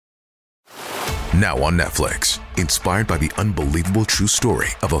Now on Netflix, inspired by the unbelievable true story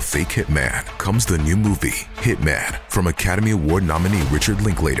of a fake hitman, comes the new movie, Hitman, from Academy Award nominee Richard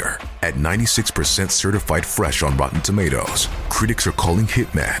Linklater. At 96% certified fresh on Rotten Tomatoes, critics are calling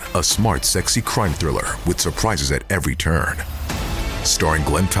Hitman a smart, sexy crime thriller with surprises at every turn. Starring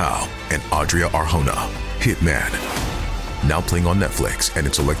Glenn Powell and Adria Arjona, Hitman. Now playing on Netflix and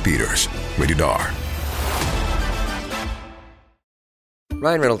in select theaters. Rated R.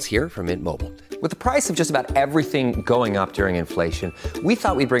 Ryan Reynolds here from Mint Mobile. With the price of just about everything going up during inflation, we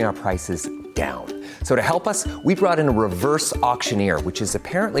thought we'd bring our prices down. So to help us, we brought in a reverse auctioneer, which is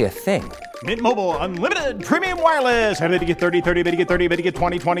apparently a thing. Mint Mobile Unlimited Premium Wireless. How to get 30, 30, bit to get 30, bit to get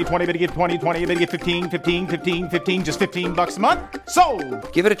 20, 20, 20, bit to get 20, 20, bit to get 15, 15, 15, 15, just $15 a month?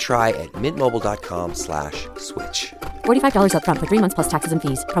 Sold! Give it a try at mintmobile.com/switch. $45 up front for 3 months plus taxes and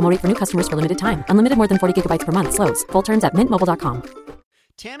fees. Promo rate for new customers for limited time. Unlimited more than 40 gigabytes per month. Slows full terms at mintmobile.com.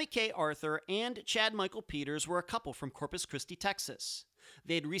 Tammy K. Arthur and Chad Michael Peters were a couple from Corpus Christi, Texas.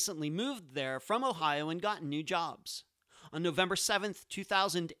 They had recently moved there from Ohio and gotten new jobs. On November 7th,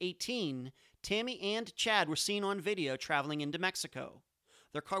 2018, Tammy and Chad were seen on video traveling into Mexico.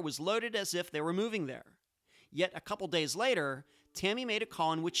 Their car was loaded as if they were moving there. Yet a couple days later, Tammy made a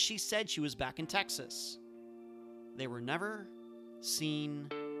call in which she said she was back in Texas. They were never seen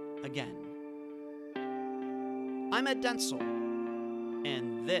again. I'm Ed Dentzel,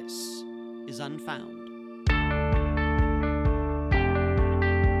 and this is Unfound.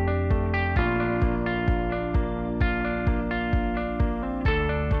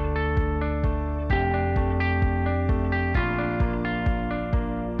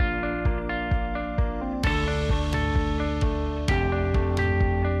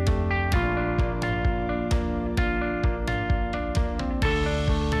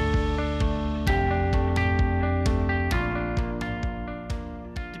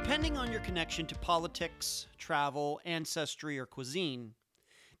 Depending on your connection to politics, travel, ancestry, or cuisine,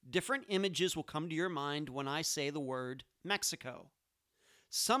 different images will come to your mind when I say the word Mexico.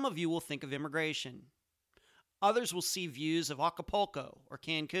 Some of you will think of immigration. Others will see views of Acapulco or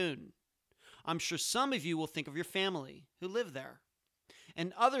Cancun. I'm sure some of you will think of your family who live there.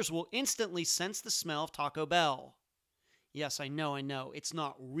 And others will instantly sense the smell of Taco Bell. Yes, I know, it's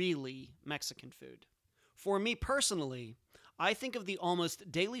not really Mexican food. For me personally, I think of the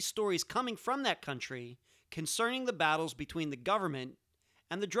almost daily stories coming from that country concerning the battles between the government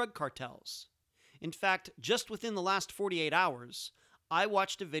and the drug cartels. In fact, just within the last 48 hours, I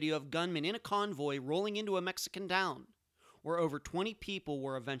watched a video of gunmen in a convoy rolling into a Mexican town, where over 20 people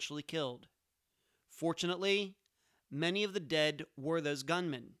were eventually killed. Fortunately, many of the dead were those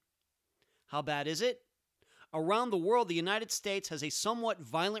gunmen. How bad is it? Around the world, the United States has a somewhat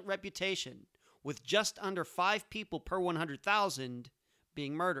violent reputation, with just under 5 people per 100,000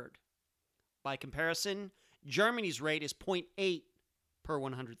 being murdered. By comparison, Germany's rate is 0.8 per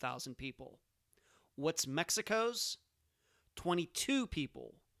 100,000 people. What's Mexico's? 22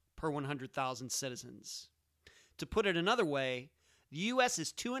 people per 100,000 citizens. To put it another way, the U.S.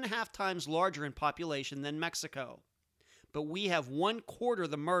 is 2.5 times larger in population than Mexico, but we have 1/4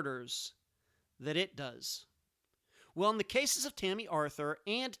 the murders that it does. Well, in the cases of Tammy Arthur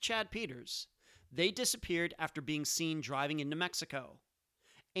and Chad Peters, they disappeared after being seen driving into Mexico.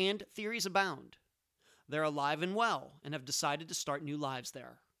 And theories abound. They're alive and well and have decided to start new lives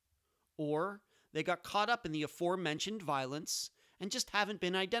there. Or they got caught up in the aforementioned violence and just haven't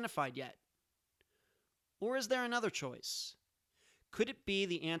been identified yet. Or is there another choice? Could it be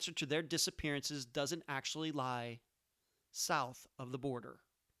the answer to their disappearances doesn't actually lie south of the border?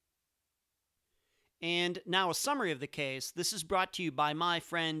 And now a summary of the case. This is brought to you by my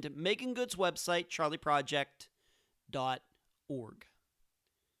friend Megan Good's website, charlieproject.org.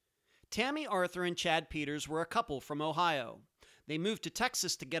 Tammy Arthur and Chad Peters were a couple from Ohio. They moved to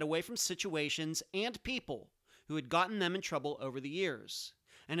Texas to get away from situations and people who had gotten them in trouble over the years.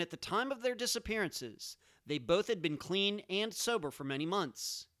 And at the time of their disappearances, they both had been clean and sober for many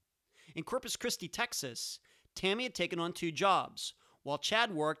months. In Corpus Christi, Texas, Tammy had taken on 2 jobs, while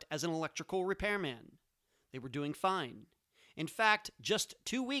Chad worked as an electrical repairman. They were doing fine. In fact, just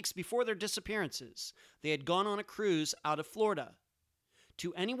 2 weeks before their disappearances, they had gone on a cruise out of Florida.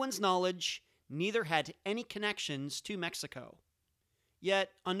 To anyone's knowledge, neither had any connections to Mexico.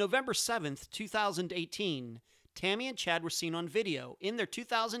 Yet, on November 7th, 2018, Tammy and Chad were seen on video in their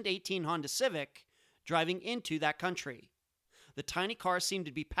 2018 Honda Civic driving into that country. The tiny car seemed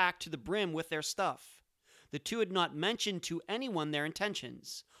to be packed to the brim with their stuff. The two had not mentioned to anyone their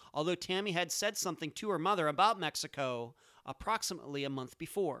intentions, although Tammy had said something to her mother about Mexico approximately a month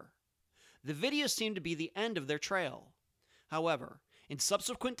before. The video seemed to be the end of their trail. However, In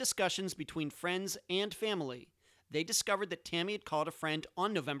subsequent discussions between friends and family, they discovered that Tammy had called a friend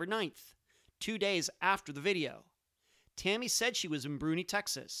on November 9th, 2 days after the video. Tammy said she was in Bruni,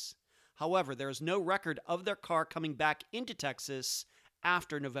 Texas. However, there is no record of their car coming back into Texas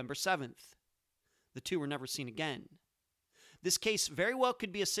after November 7th. The two were never seen again. This case very well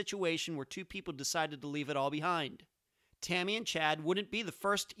could be a situation where two people decided to leave it all behind. Tammy and Chad wouldn't be the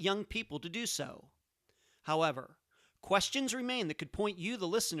first young people to do so. However, questions remain that could point you, the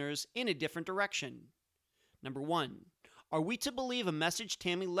listeners, in a different direction. Number 1, are we to believe a message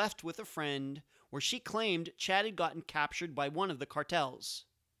Tammy left with a friend where she claimed Chad had gotten captured by one of the cartels?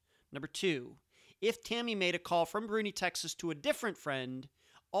 Number 2, if Tammy made a call from Bruni, Texas to a different friend,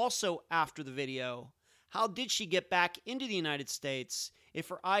 also after the video, how did she get back into the United States if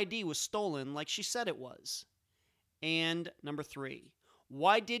her ID was stolen like she said it was? And number 3,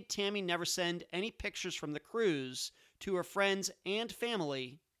 why did Tammy never send any pictures from the cruise to her friends and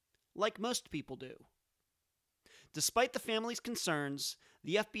family like most people do? Despite the family's concerns,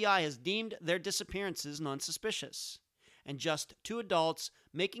 the FBI has deemed their disappearances non-suspicious, and just 2 adults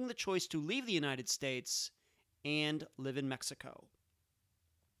making the choice to leave the United States and live in Mexico.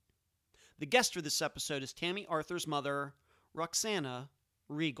 The guest for this episode is Tammy Arthur's mother, Roxana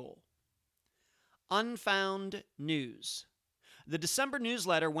Regal. Unfound News. The December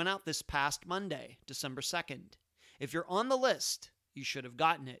newsletter went out this past Monday, December 2nd. If you're on the list, you should have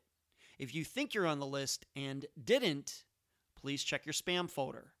gotten it. If you think you're on the list and didn't, please check your spam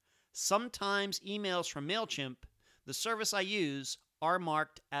folder. Sometimes emails from MailChimp, the service I use, are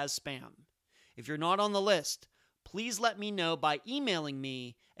marked as spam. If you're not on the list, please let me know by emailing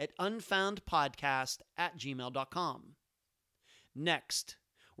me at unfoundpodcast@gmail.com. Next,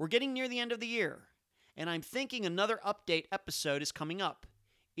 we're getting near the end of the year, and I'm thinking another update episode is coming up,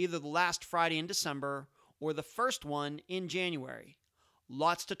 either the last Friday in December or the first one in January.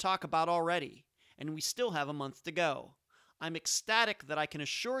 Lots to talk about already, and we still have a month to go. I'm ecstatic that I can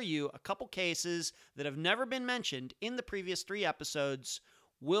assure you a couple cases that have never been mentioned in the previous 3 episodes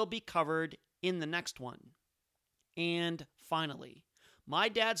will be covered in the next one. And finally, my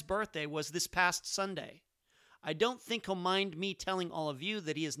dad's birthday was this past Sunday. I don't think he'll mind me telling all of you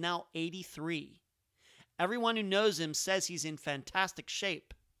that he is now 83. Everyone who knows him says he's in fantastic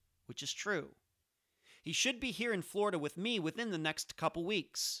shape, which is true. He should be here in Florida with me within the next couple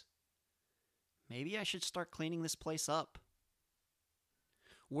weeks. Maybe I should start cleaning this place up.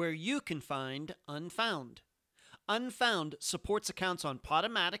 Where you can find Unfound. Unfound supports accounts on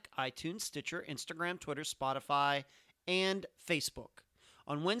Podomatic, iTunes, Stitcher, Instagram, Twitter, Spotify, and Facebook.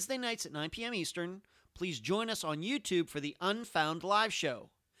 On Wednesday nights at 9 p.m. Eastern, please join us on YouTube for the Unfound live show.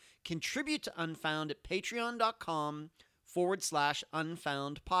 Contribute to Unfound at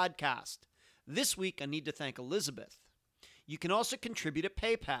patreon.com/Unfound podcast. This week, I need to thank Elizabeth. You can also contribute at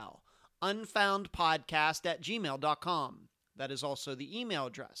PayPal, unfoundpodcast@gmail.com. That is also the email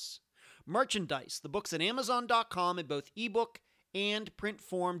address. Merchandise, the books at Amazon.com in both ebook and print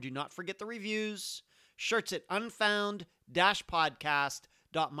form. Do not forget the reviews. Shirts at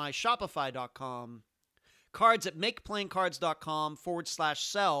unfound-podcast.myshopify.com. Cards at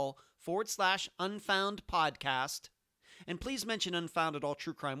makeplayingcards.com/sell/unfound podcast. And please mention Unfound at all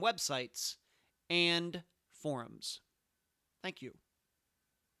true crime websites and forums. Thank you.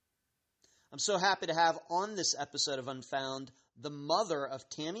 I'm so happy to have on this episode of Unfound the mother of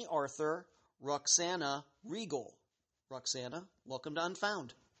Tammy Arthur, Roxana Regal. Roxana, welcome to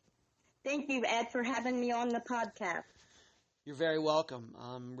Unfound. Thank you, Ed, for having me on the podcast. You're very welcome.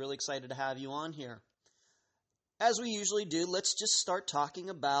 I'm really excited to have you on here. As we usually do, let's just start talking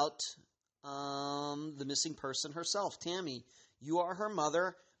about the missing person herself, Tammy. You are her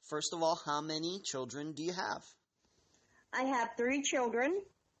mother. First of all, how many children do you have? I have 3 children.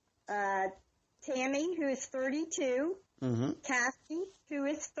 Tammy, who is 32, Cassie, who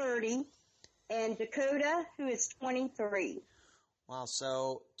is 30, and Dakota, who is 23. Wow,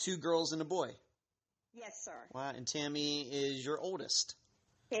 so 2 girls and a boy. Yes, sir. Wow, and Tammy is your oldest.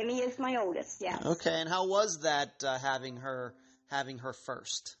 Tammy is my oldest, yeah. Okay, and how was that having her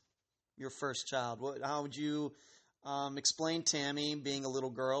first, your first child? How would you explain Tammy being a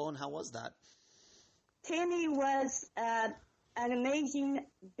little girl, and how was that? Tammy was an amazing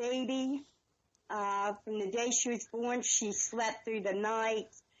baby. From the day she was born, she slept through the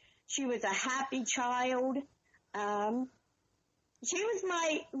night. She was a happy child. She was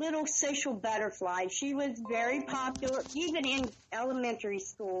my little social butterfly. She was very popular, even in elementary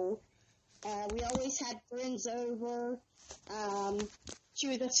school. We always had friends over. She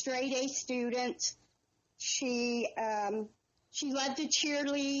was a straight A student. She She loved to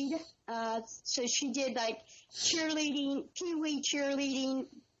cheerlead. So she did like cheerleading, pee-wee cheerleading,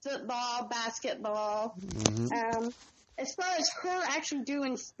 football, basketball. Mm-hmm. As far as her actually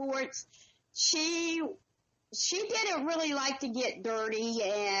doing sports, she didn't really like to get dirty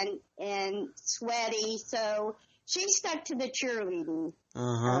and sweaty, so she stuck to the cheerleading.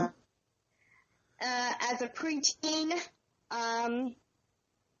 As a preteen,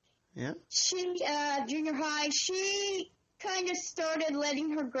 she junior high, she kind of started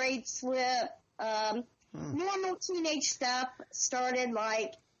letting her grades slip. Normal teenage stuff started,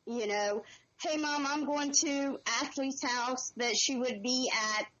 like, you know, hey, Mom, I'm going to Ashley's house, that she would be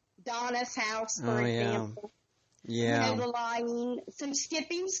at Donna's house, for example. Yeah. You know, the lying, some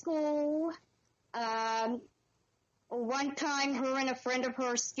skipping school. One time, her and a friend of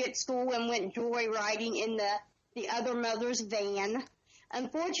hers skipped school and went joyriding in the other mother's van.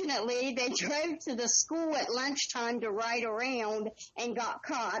 Unfortunately, they drove to the school at lunchtime to ride around and got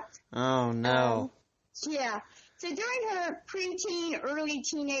caught. Oh, no. Yeah. So during her preteen, early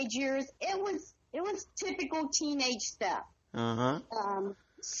teenage years, it was typical teenage stuff.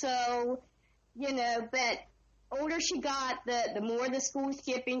 So, you know, but older she got, the more the school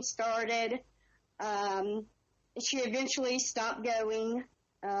skipping started. She eventually stopped going.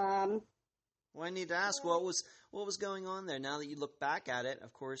 Well, I need to ask, what was going on there? Now that you look back at it,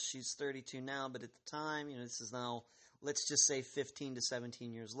 of course, she's 32 now, but at the time, you know, this is now, let's just say 15 to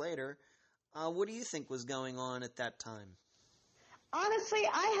 17 years later. What do you think was going on at that time? Honestly,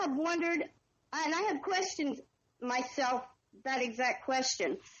 I have wondered, and I have questioned myself that exact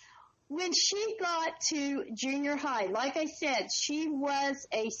question. When she got to junior high, like I said, she was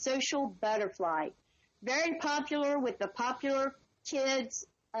a social butterfly, very popular with the popular kids.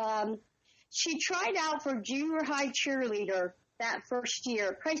 She tried out for junior high cheerleader that first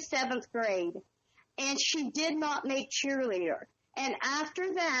year, probably 7th grade, and she did not make cheerleader. And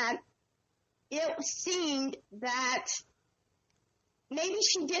after that, it seemed that maybe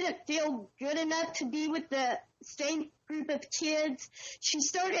she didn't feel good enough to be with the same group of kids. She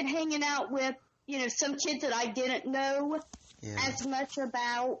started hanging out with, you know, some kids that I didn't know as much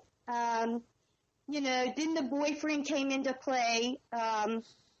about. You know, then the boyfriend came into play,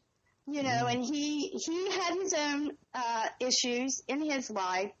 you know, and he had his own issues in his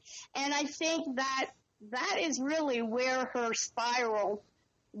life. And I think that is really where her spiral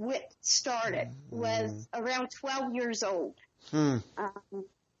started, was around 12 years old. I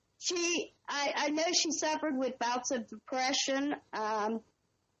know she suffered with bouts of depression.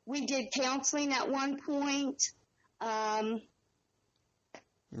 We did counseling at one point.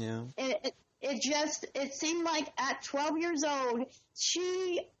 It seemed like at 12 years old,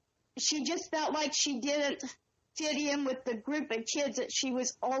 she just felt like she didn't fit in with the group of kids that she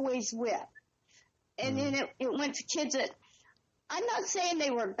was always with. And then it went to kids that, I'm not saying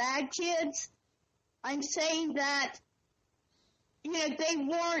they were bad kids. I'm saying that, you know, they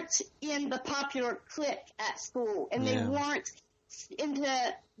weren't in the popular clique at school, and they weren't into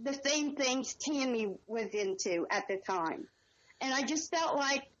the same things Tammy was into at the time. And I just felt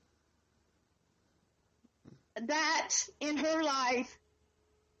like that in her life,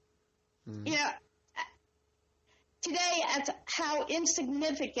 you know, today, as how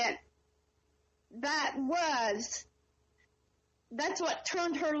insignificant that was, that's what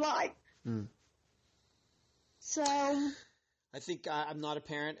turned her life. So I think I'm not a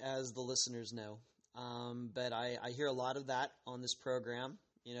parent, as the listeners know, but I hear a lot of that on this program.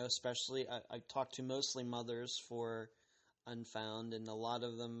 You know, especially I talk to mostly mothers for Unfound, and a lot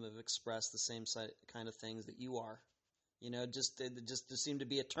of them have expressed the same kind of things that you are. You know, there seemed to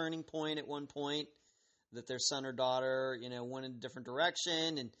be a turning point at one point that their son or daughter, you know, went in a different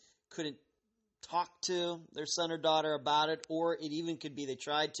direction and couldn't talk to their son or daughter about it, or it even could be they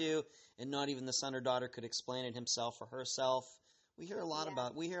tried to, and not even the son or daughter could explain it himself or herself. We hear a lot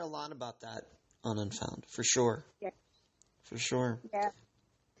about that on Unfound, for sure. Yeah. For sure. Yeah.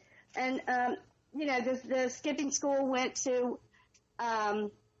 And you know, the skipping school went to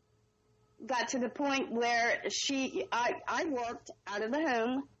got to the point where I worked out of the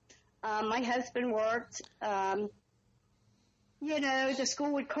home. My husband worked. You know, the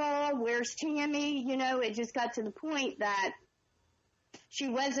school would call, where's Tammy? You know, it just got to the point that she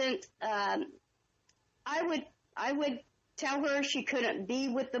wasn't, I would tell her she couldn't be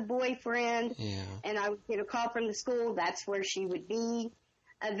with the boyfriend, and I would get a call from the school, that's where she would be.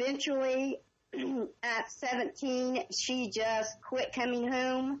 Eventually, at 17, she just quit coming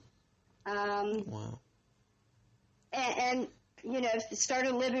home. Wow. And, you know,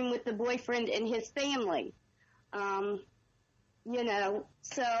 started living with the boyfriend and his family. You know,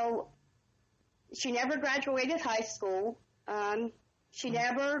 so she never graduated high school. She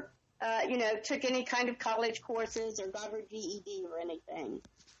never, took any kind of college courses or got her GED or anything.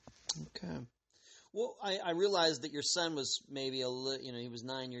 Okay. Well, I realized that your son was maybe he was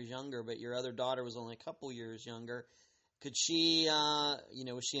 9 years younger, but your other daughter was only a couple years younger. Could she,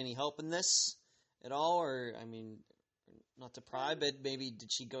 was she any help in this at all? Or, I mean, not to pry, but maybe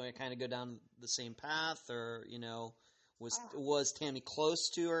did she go down the same path? Or, was Tammy close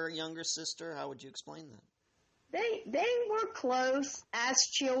to her younger sister? How would you explain that? They were close as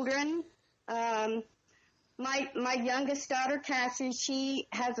children. My youngest daughter, Cassie, she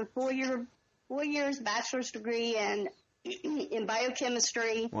has a 4 years bachelor's degree in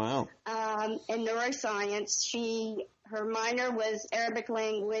biochemistry. Wow. And neuroscience. Her minor was Arabic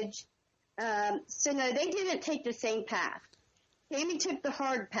language. So no, they didn't take the same path. Tammy took the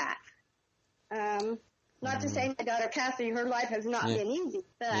hard path. Not to say my daughter Cassie, her life has not been easy,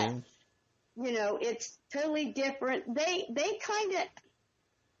 but it's totally different. They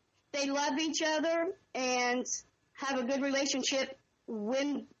love each other and have a good relationship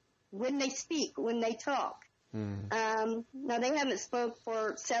when they speak, when they talk. Now they haven't spoke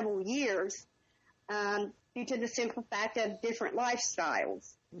for several years due to the simple fact of different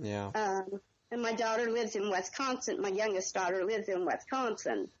lifestyles. Yeah. And my daughter lives in Wisconsin. My youngest daughter lives in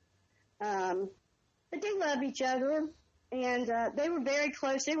Wisconsin. But they love each other, and they were very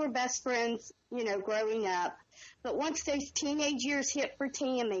close. They were best friends, growing up. But once those teenage years hit for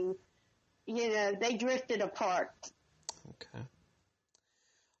Tammy, they drifted apart. Okay.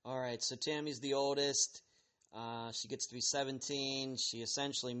 All right, so Tammy's the oldest. She gets to be 17. She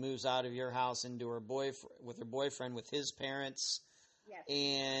essentially moves out of your house into her boyfriend with his parents. Yes.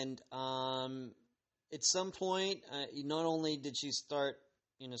 And at some point, not only did she start,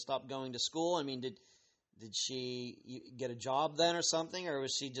 stop going to school. I mean, did she get a job then or something, or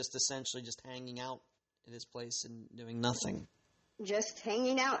was she just essentially just hanging out at his place and doing nothing? Just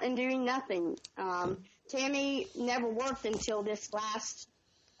hanging out and doing nothing. Tammy never worked until this last,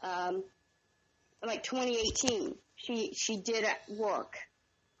 2018. She did work.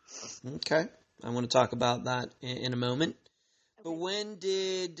 Okay. I want to talk about that in a moment. Okay. But when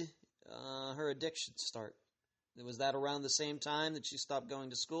did her addiction start? Was that around the same time that she stopped going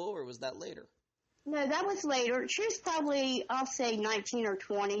to school, or was that later? No, that was later. She was probably, I'll say 19 or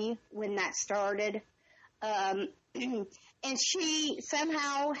 20 when that started. And she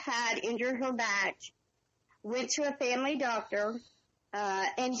somehow had injured her back, went to a family doctor,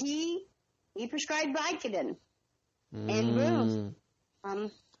 and he prescribed Vicodin. And boom.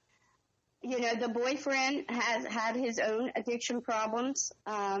 The boyfriend has had his own addiction problems,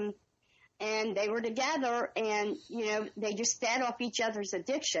 and they were together, and, they just fed off each other's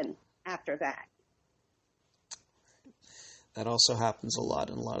addiction after that. That also happens a lot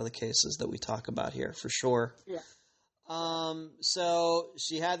in a lot of the cases that we talk about here, for sure. Yeah. So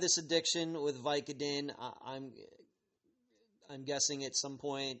she had this addiction with Vicodin. I'm guessing at some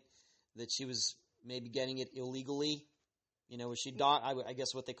point that she was maybe getting it illegally. Was she I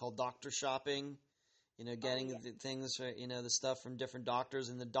guess what they call doctor shopping? Getting the things, the stuff from different doctors,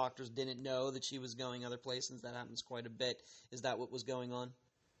 and the doctors didn't know that she was going other places. That happens quite a bit. Is that what was going on?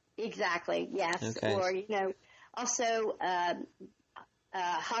 Exactly. Yes. Okay. Or also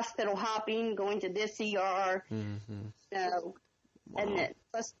hospital hopping, going to this ER. Mm-hmm. So, wow. And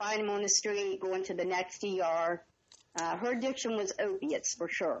plus finding them on the street, going to the next ER. Her addiction was opiates for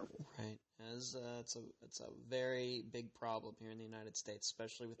sure. Right. It's a very big problem here in the United States,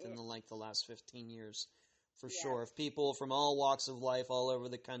 especially within the last 15 years, for sure. If people from all walks of life all over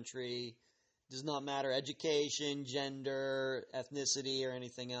the country, does not matter education, gender, ethnicity, or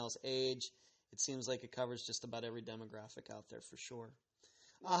anything else, age, it seems like it covers just about every demographic out there for sure.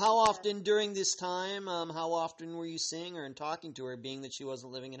 How often during this time, how often were you seeing her and talking to her, being that she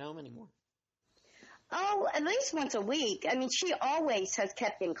wasn't living at home anymore? Oh, at least once a week. I mean, she always has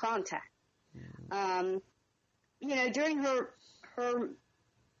kept in contact. During her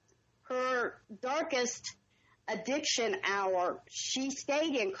darkest addiction hour, she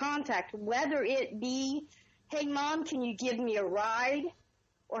stayed in contact, whether it be, hey, Mom, can you give me a ride?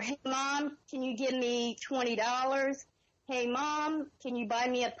 Or, hey, Mom, can you give me $20? Hey, Mom, can you buy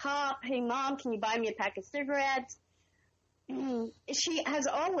me a pop? Hey, Mom, can you buy me a pack of cigarettes? She has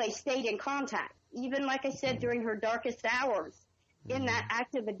always stayed in contact. Even, like I said, during her darkest hours in that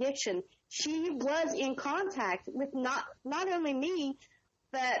active addiction, she was in contact with not only me,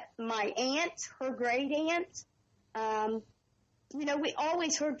 but my aunt, her great aunt. We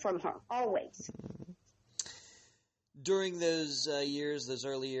always heard from her, always. During those years, those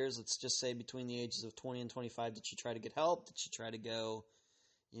early years, let's just say between the ages of 20 and 25, did she try to get help? Did she try to go,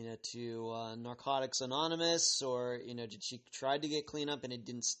 to Narcotics Anonymous, or, did she try to get clean up and it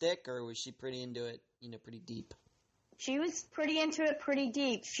didn't stick, or was she pretty into it, pretty deep? She was pretty into it, pretty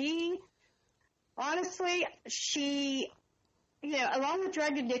deep. Honestly, along with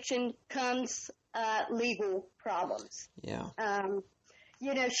drug addiction comes legal problems. Yeah.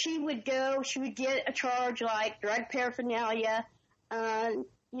 She would get a charge like drug paraphernalia,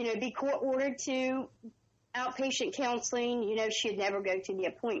 be court ordered to outpatient counseling. She'd never go to the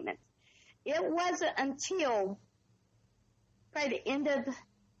appointments. It wasn't until probably the end of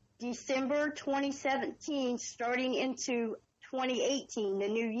December 2017, starting into 2018, the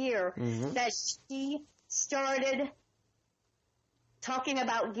new year, that she started talking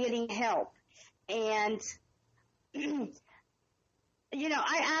about getting help. And,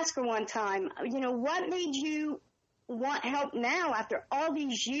 I asked her one time, what made you want help now after all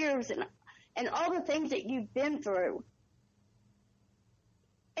these years and all the things that you've been through?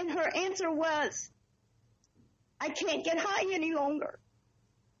 And her answer was, I can't get high any longer.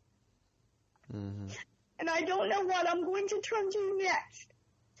 Mm-hmm. And I don't know what I'm going to turn to next.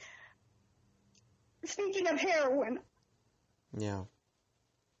 Speaking of heroin. Yeah.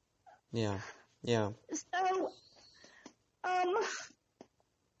 So,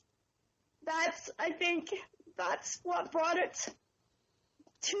 I think that's what brought it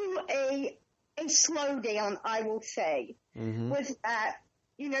to a slowdown, I will say. Mm-hmm. Was that,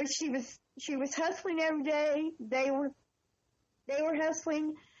 she was hustling every day. They were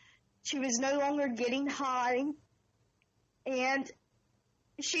hustling. She was no longer getting high, and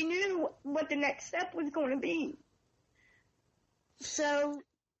she knew what the next step was going to be. So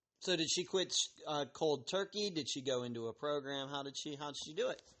did she quit cold turkey? Did she go into a program? How did she do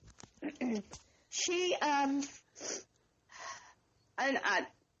it? She,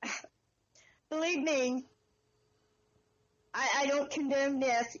 believe me, I don't condone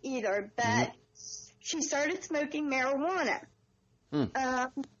this either, but she started smoking marijuana.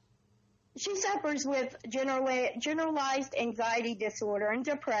 She suffers with generalized anxiety disorder and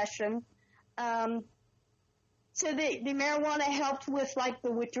depression. So the marijuana helped with like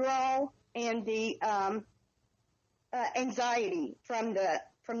the withdrawal and the anxiety from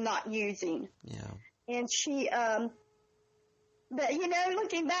not using. Yeah. And she, but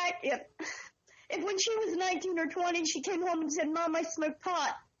looking back, if when she was 19 or 20, she came home and said, "Mom, I smoke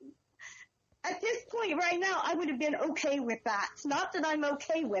pot," at this point right now, I would have been okay with that. It's not that I'm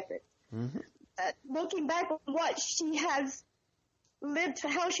okay with it. Mm-hmm. Looking back on what she has lived,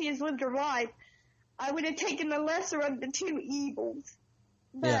 how she has lived her life, I would have taken the lesser of the two evils.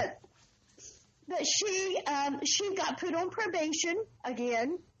 But she got put on probation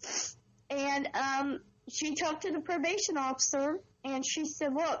again, and she talked to the probation officer, and she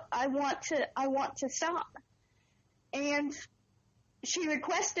said, "Look, I want to stop." And she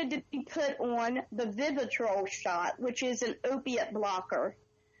requested to be put on the Vivitrol shot, which is an opiate blocker.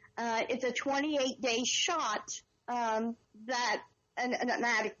 It's a 28-day shot that an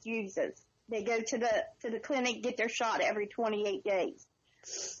addict uses. They go to the clinic, get their shot every 28 days.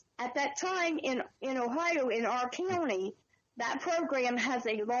 At that time in Ohio, in our county, that program has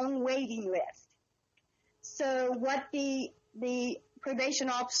a long waiting list. So what the probation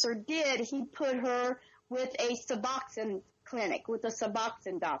officer did, he put her with a Suboxone clinic, with a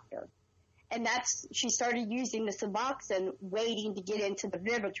Suboxone doctor. And she started using the Suboxone, waiting to get into the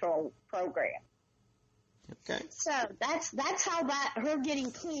Vivitrol program. Okay. So that's how her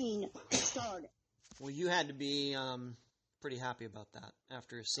getting clean started. Well, you had to be pretty happy about that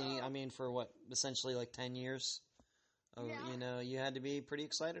after seeing, for what, essentially like 10 years? Yeah. You had to be pretty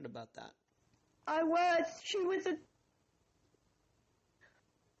excited about that. I was. She was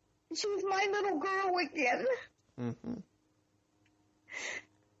my little girl again. Mm-hmm.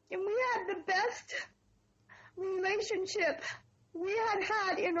 And we had the best relationship we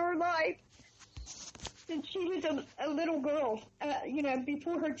had in our life since she was a little girl,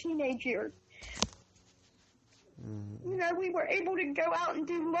 before her teenage years. Mm-hmm. We were able to go out and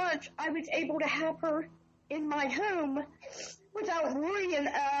do lunch. I was able to have her in my home without worrying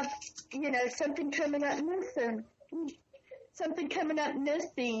of, something coming up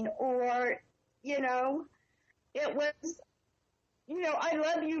missing, or, it was, I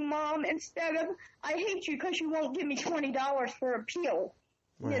love you, Mom, instead of, I hate you because you won't give me $20 for a pill,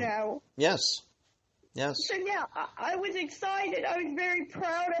 Right. Yes. So, yeah, I was excited. I was very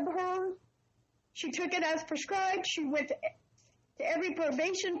proud of her. She took it as prescribed. She went to every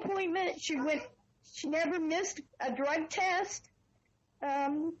probation appointment. She never missed a drug test.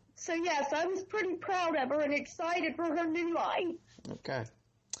 So, yes, I was pretty proud of her and excited for her new life. Okay.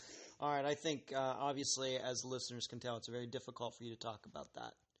 All right, I think obviously, as listeners can tell, it's very difficult for you to talk about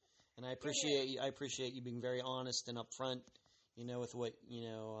that, and I appreciate you being very honest and upfront, with what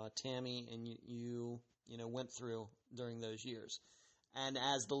Tammy and you went through during those years. And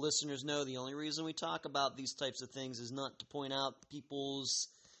as the listeners know, the only reason we talk about these types of things is not to point out people's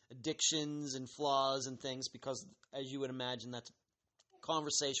addictions and flaws and things, because, as you would imagine, that's a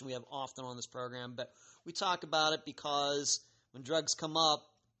conversation we have often on this program. But we talk about it because when drugs come up,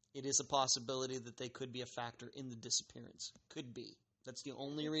 it is a possibility that they could be a factor in the disappearance. Could be. That's the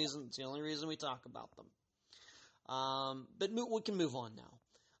only reason. It's the only reason we talk about them. But we can move on now.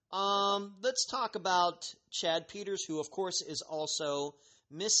 Let's talk about Chad Peters, who, of course, is also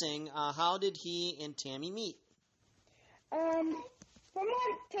missing. How did he and Tammy meet? From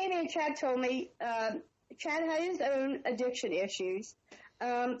what Tammy and Chad told me, Chad had his own addiction issues.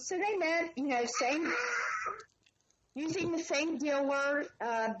 So they met, using the same dealer,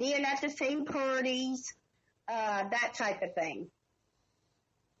 being at the same parties, that type of thing.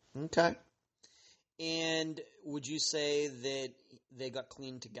 Okay. And would you say that they got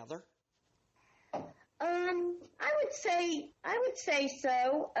clean together? I would say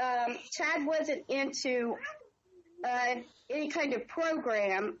so. Chad wasn't into any kind of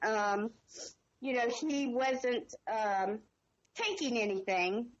program. He wasn't taking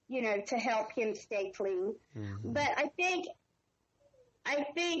anything, to help him stay clean. Mm-hmm. But I think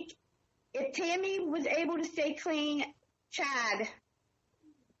if Tammy was able to stay clean, Chad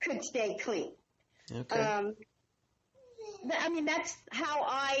could stay clean. Okay. That's how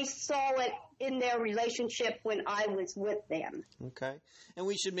I saw it in their relationship when I was with them. Okay. And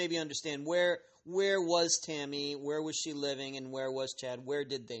we should maybe understand where was Tammy, where was she living, and where was Chad? Where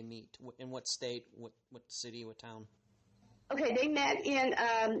did they meet? In what state, what city, what town? Okay, they met in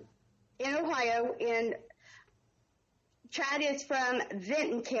Ohio, and Chad is from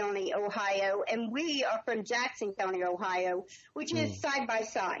Vinton County, Ohio, and we are from Jackson County, Ohio, which is side by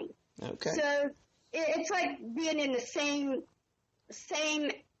side. Okay. So it's like being in the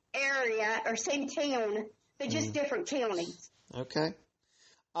same area or same town, but just different counties. Okay.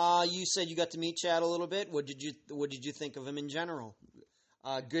 You said you got to meet Chad a little bit. What did you think of him in general?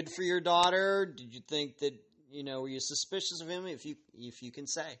 Good for your daughter? Did you think that, were you suspicious of him, if you can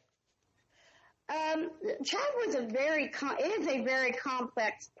say? Chad was a very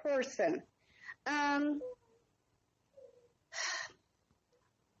complex person.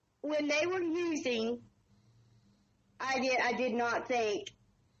 When they were using, I did not think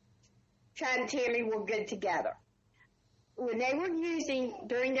Chad and Tammy were good together. When they were using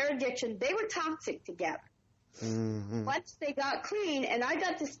during their addiction, they were toxic together. Mm-hmm. Once they got clean, and I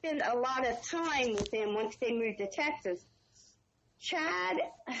got to spend a lot of time with them once they moved to Texas,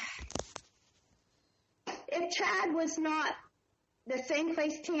 if Chad was not the same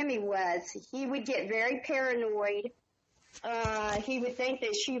place Tammy was, he would get very paranoid. He would think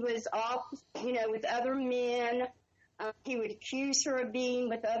that she was off, with other men. He would accuse her of being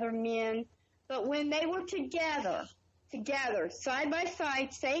with other men. But when they were together, side by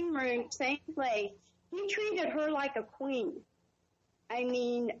side, same room, same place, he treated her like a queen. I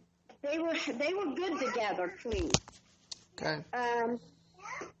mean, they were good together, clean. Okay.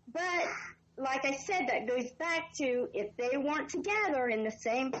 But like I said, that goes back to if they weren't together in the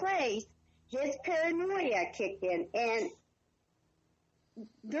same place, his paranoia kicked in. And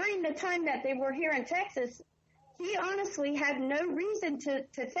during the time that they were here in Texas, he honestly had no reason to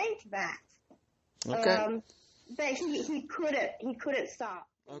think that. Okay. But he couldn't stop.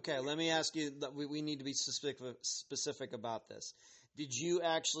 Okay, let me ask you, we need to be specific about this. Did you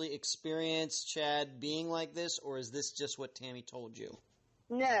actually experience Chad being like this, or is this just what Tammy told you?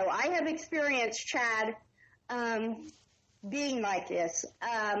 No, I have experienced Chad being like this.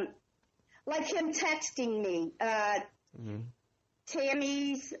 Like him texting me,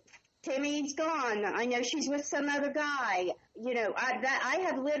 Tammy's gone. I know she's with some other guy. I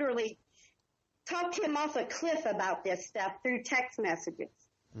have literally talked him off a cliff about this stuff through text messages.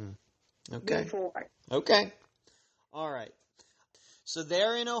 Okay. Before. Okay. All right. So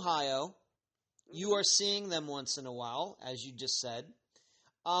they're in Ohio. You are seeing them once in a while, as you just said.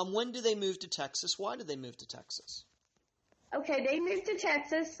 When do they move to Texas? Why did they move to Texas? Okay, they moved to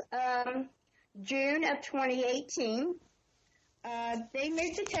Texas June of 2018. They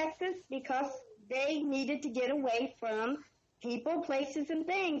moved to Texas because they needed to get away from people, places, and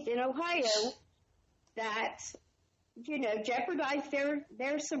things in Ohio that, jeopardized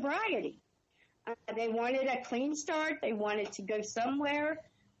their sobriety. They wanted a clean start. They wanted to go somewhere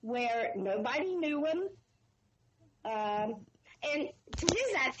where nobody knew them. And to do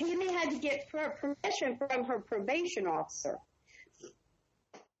that, Tammy had to get permission from her probation officer.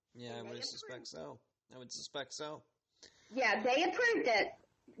 Yeah, I would suspect so. Yeah, they approved it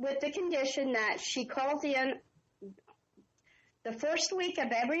with the condition that she calls in the first week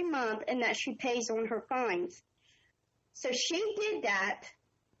of every month and that she pays on her fines. So she did that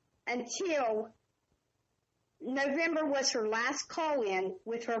until November was her last call-in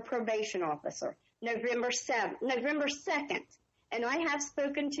with her probation officer, November 2nd. And I have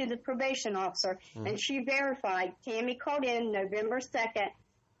spoken to the probation officer, and she verified Tammy called in November 2nd,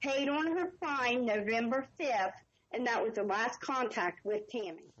 paid on her fine November 5th, and that was the last contact with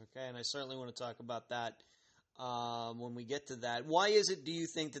Tammy. Okay, and I certainly want to talk about that when we get to that. Why is it, do you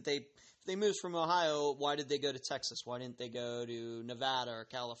think, that if they moved from Ohio, why did they go to Texas? Why didn't they go to Nevada or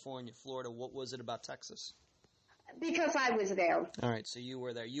California, Florida? What was it about Texas? Because I was there. All right, so you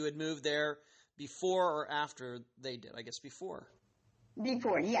were there. You had moved there before or after they did? I guess before.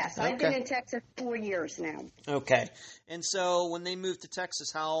 Before, yes. Okay. I've been in Texas 4 years now. Okay. And so when they moved to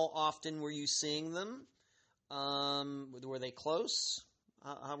Texas, how often were you seeing them? Were they close?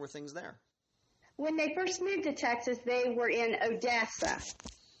 How were things there? When they first moved to Texas, they were in Odessa.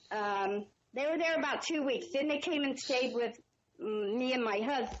 They were there about 2 weeks. Then they came and stayed with me and my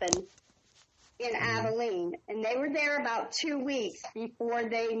husband in Abilene. And they were there about 2 weeks before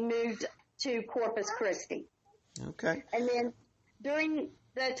they moved to Corpus Christi. Okay. And then during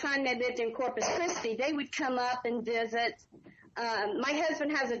the time they lived in Corpus Christi, they would come up and visit. My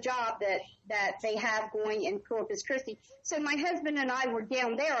husband has a job that they have going in Corpus Christi. So my husband and I were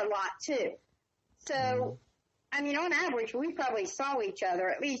down there a lot, too. So, I mean, on average, we probably saw each other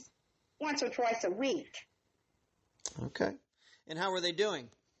at least once or twice a week. Okay. And how were they doing?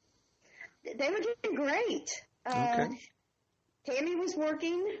 They were doing great. Okay. Tammy was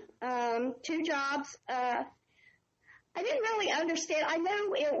working 2 jobs. I didn't really understand. I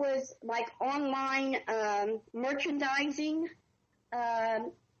know it was like online merchandising.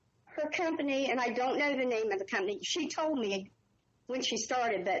 Her company, and I don't know the name of the company. She told me when she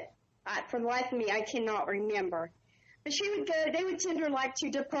started, but for the life of me, I cannot remember. But she would go, they would send her like to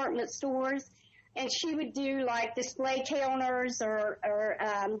department stores, and she would do like display counters or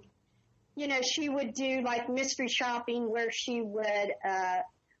she would do like mystery shopping where she would,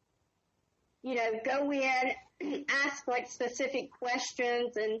 go in, ask like specific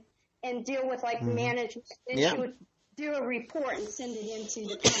questions and deal with like management. And she would do a report and send it into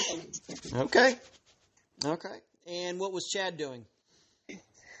the company. Okay. And what was Chad doing?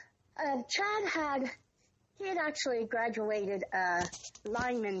 Chad had actually graduated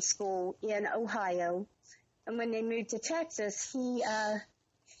lineman school in Ohio, and when they moved to Texas, he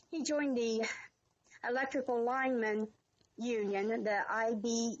joined the Electrical Lineman Union, the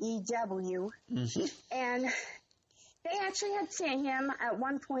IBEW, and they actually had sent him at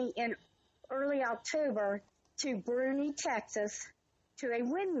one point in early October to Bruni, Texas, to a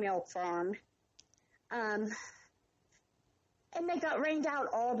windmill farm. And they got rained out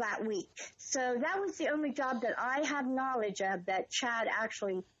all that week. So that was the only job that I have knowledge of that Chad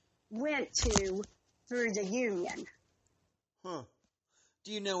actually went to through the union. Huh.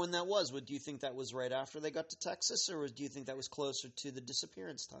 Do you know when that was? Do you think that was right after they got to Texas, or do you think that was closer to the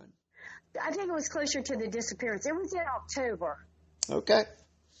disappearance time? I think it was closer to the disappearance. It was in October. Okay.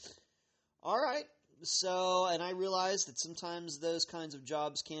 All right. So, and I realize that sometimes those kinds of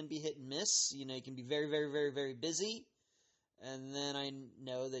jobs can be hit and miss. You can be very, very, very, very busy. And then I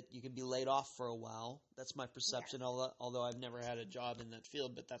know that you can be laid off for a while. That's my perception, although I've never had a job in that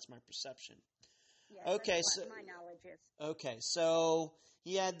field, but that's my perception. Yeah, okay, that's so what my knowledge is. Okay, so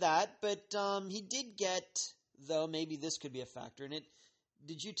he had that, but he did get, though maybe this could be a factor in it.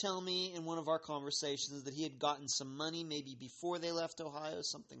 Did you tell me in one of our conversations that he had gotten some money maybe before they left Ohio,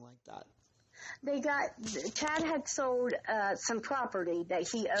 something like that? Chad had sold some property that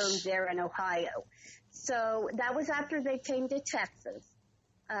he owned there in Ohio. So that was after they came to Texas.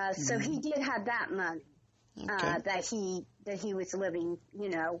 So he did have that money that he was living,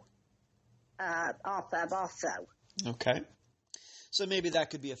 off of also. Okay. So maybe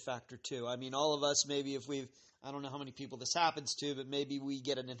that could be a factor too. I mean, all of us, maybe if I don't know how many people this happens to, but maybe we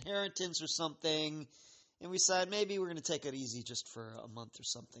get an inheritance or something, and we decide maybe we're going to take it easy just for a month or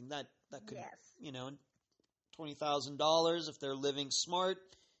something. That could, $20,000 if they're living smart.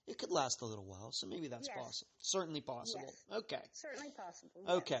 It could last a little while, so maybe that's possible. Certainly possible. Yes. Okay. Certainly possible.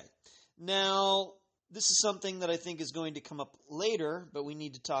 Okay. Yes. Now, this is something that I think is going to come up later, but we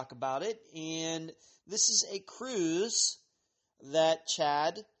need to talk about it. And this is a cruise that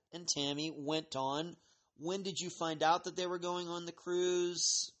Chad and Tammy went on. When did you find out that they were going on the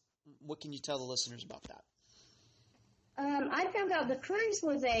cruise? What can you tell the listeners about that? I found out the cruise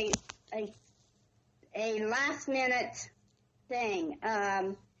was a last-minute thing.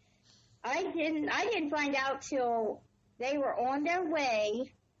 I didn't find out till they were on their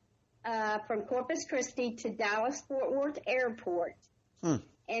way from Corpus Christi to Dallas-Fort Worth Airport.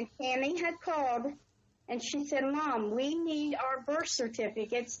 And Tammy had called, and she said, Mom, we need our birth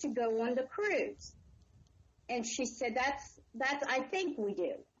certificates to go on the cruise. And she said, that's I think we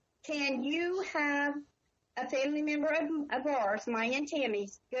do. Can you have a family member of ours, mine and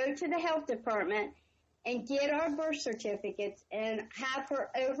Tammy's, go to the health department and get our birth certificates and have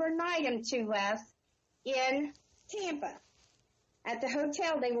her overnight them to us in Tampa at the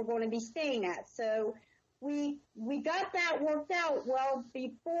hotel they were going to be staying at. So we got that worked out. Well,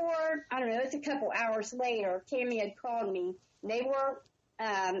 before, I don't know, it's a couple hours later, Tammy had called me. They weren't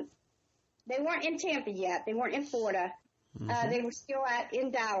in Tampa yet. They weren't in Florida. They were still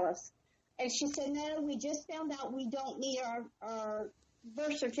in Dallas. And she said, no, we just found out we don't need our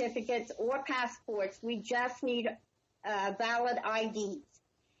birth certificates or passports. We just need valid IDs.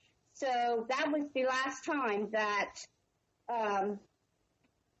 So that was the last time that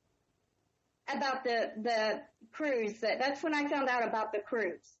about the cruise. That's when I found out about the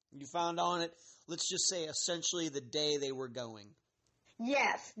cruise. You found on it, let's just say, essentially the day they were going.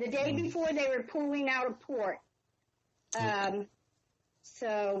 Yes, the day before they were pulling out of port.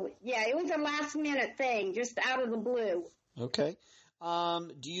 So, yeah, it was a last-minute thing, just out of the blue. Okay.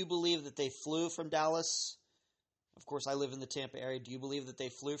 Do you believe that they flew from Dallas? Of course, I live in the Tampa area. Do you believe that they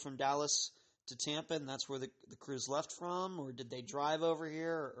flew from Dallas to Tampa, and that's where the cruise left from? Or did they drive over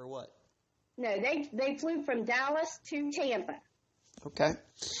here, or what? No, they flew from Dallas to Tampa. Okay.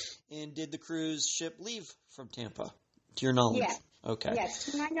 And did the cruise ship leave from Tampa, to your knowledge? Yes. Okay.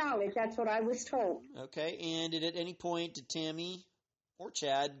 Yes, to my knowledge, that's what I was told. Okay. And at any point did Tammy or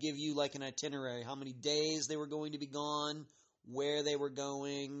Chad give you like an itinerary? How many days they were going to be gone, where they were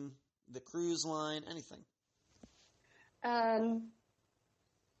going, the cruise line, anything? I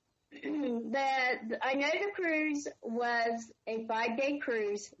know the cruise was a 5-day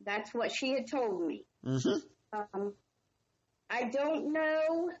cruise. That's what she had told me. Mm-hmm. I don't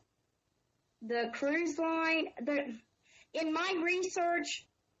know the cruise line. In my research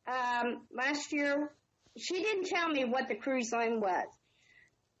last year, she didn't tell me what the cruise line was.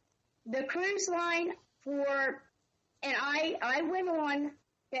 The cruise line and I went on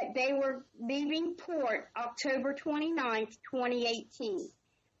that they were leaving port October 29th, 2018.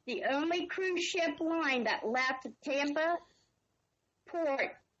 The only cruise ship line that left Tampa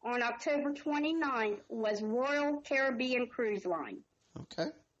port on October 29th was Royal Caribbean Cruise Line.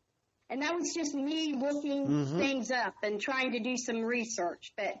 Okay. And that was just me looking things up and trying to do some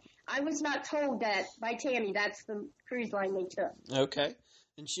research. But I was not told that by Tammy that's the cruise line they took. Okay.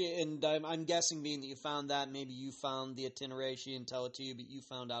 And I'm guessing, being that you found that, maybe you found the itinerary. She didn't tell it to you, but you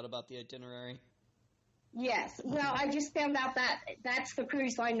found out about the itinerary. Yes. Well, I just found out that that's the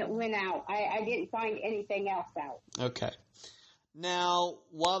cruise line that went out. I didn't find anything else out. Okay. Now,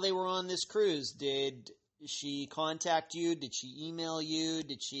 while they were on this cruise, did she contact you? Did she email you?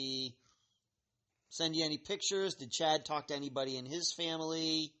 Did she send you any pictures? Did Chad talk to anybody in his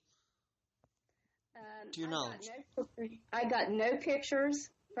family? To your knowledge. I got no pictures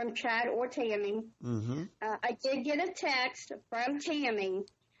from Chad or Tammy. Mm-hmm. I did get a text from Tammy,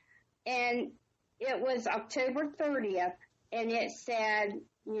 and it was October 30th, and it said,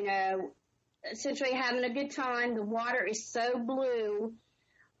 essentially having a good time. The water is so blue.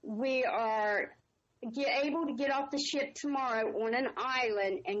 We are able to get off the ship tomorrow on an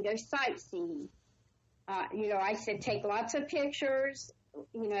island and go sightseeing. I said, take lots of pictures,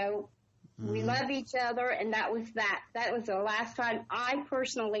 We love each other, and that was that. That was the last time I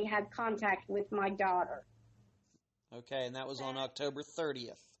personally had contact with my daughter. Okay, and that was on October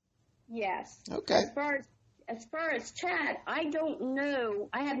 30th. Yes. Okay. As far as Chad, I don't know.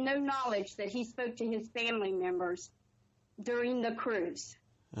 I have no knowledge that he spoke to his family members during the cruise.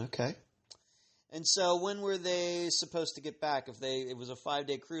 Okay. And so when were they supposed to get back? It was a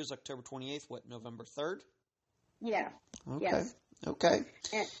 5-day cruise, October 28th, November 3rd? Yeah. Okay. Yes. Okay.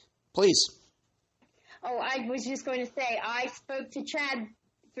 And, please. Oh, I was just going to say, I spoke to Chad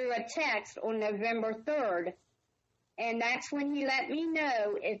through a text on November 3rd, and that's when he let me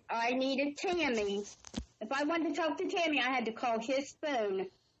know if I needed Tammy. If I wanted to talk to Tammy, I had to call his phone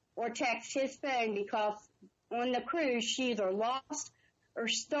or text his phone, because on the cruise, she either lost or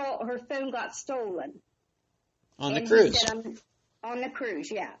her phone got stolen. On the cruise? On the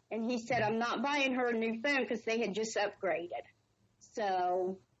cruise, yeah. And he said, I'm not buying her a new phone because they had just upgraded.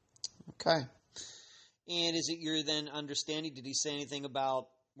 So... Okay. And is it your then understanding, did he say anything about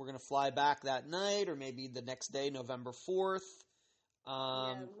we're going to fly back that night or maybe the next day, November 4th?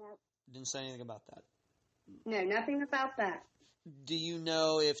 No. Didn't say anything about that. No, nothing about that. do you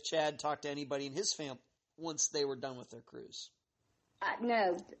know if Chad talked to anybody in his family once they were done with their cruise?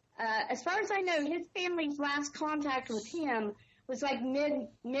 No. As far as I know, his family's last contact with him was like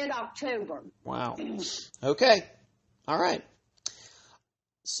mid-October. Wow. Okay. All right.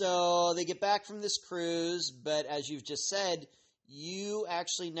 So they get back from this cruise, but as you've just said, you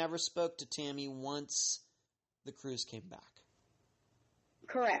actually never spoke to Tammy once the cruise came back.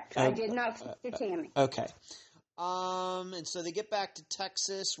 Correct. I did not speak to Tammy. Okay. And so they get back to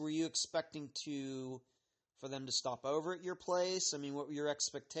Texas. Were you expecting for them to stop over at your place? I mean, what were your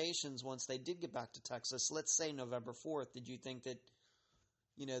expectations once they did get back to Texas? Let's say November 4th. Did you think that,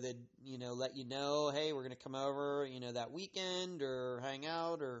 they'd, let you know, hey, we're going to come over, that weekend or hang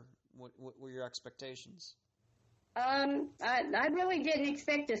out, or what were your expectations? I really didn't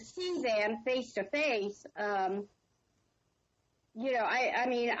expect to see them face to face. I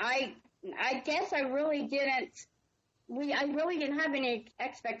guess I really didn't. I really didn't have any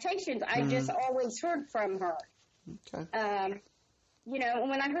expectations. I just always heard from her. Okay. When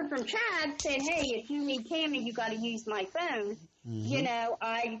I heard from Chad saying, "Hey, if you need Tammy, you got to use my phone."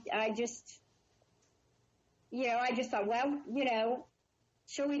 I just thought, well,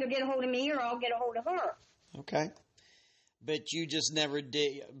 she'll either get a hold of me or I'll get a hold of her. Okay. But you just never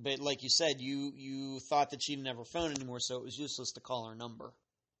did. But like you said, you thought that she didn't have her phone anymore, so it was useless to call her number.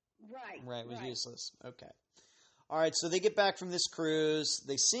 Right. It was useless. Okay. All right, so they get back from this cruise.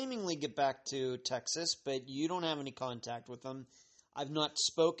 They seemingly get back to Texas, but you don't have any contact with them. I've not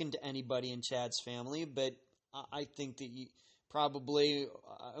spoken to anybody in Chad's family, but I think that you probably,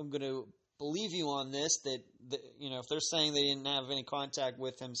 I'm going to believe you on this, that if they're saying they didn't have any contact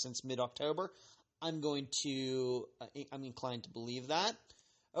with him since mid-October, I'm inclined to believe that.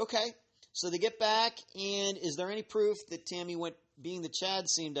 Okay, so they get back, and is there any proof that Tammy went, being that Chad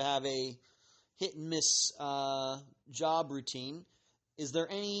seemed to have a hit-and-miss job routine, is there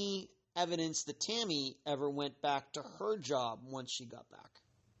any evidence that Tammy ever went back to her job once she got back?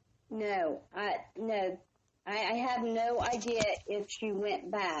 No. I have no idea if she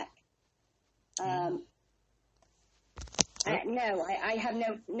went back. I have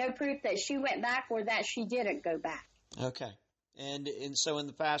no proof that she went back or that she didn't go back. Okay. And so in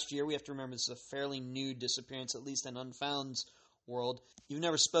the past year, we have to remember this is a fairly new disappearance, at least in Unfound's world. You've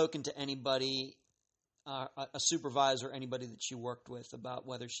never spoken to anybody, a supervisor, anybody that you worked with, about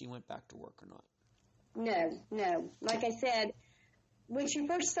whether she went back to work or not? No. Like I said, when she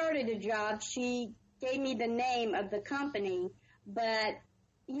first started a job, she gave me the name of the company, but,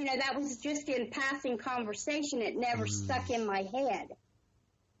 that was just in passing conversation. It never stuck in my head.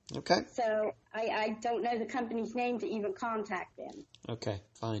 Okay. So I don't know the company's name to even contact them. Okay,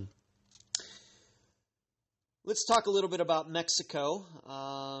 fine. Let's talk a little bit about Mexico,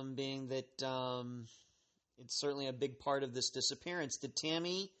 being that it's certainly a big part of this disappearance. Did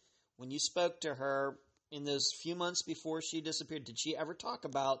Tammy, when you spoke to her in those few months before she disappeared, did she ever talk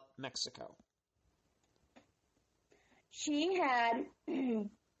about Mexico? She had, when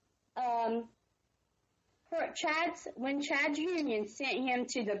Chad's union sent him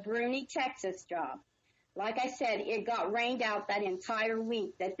to the Bruni, Texas job, like I said, it got rained out that entire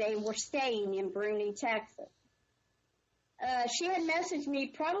week that they were staying in Bruni, Texas. She had messaged me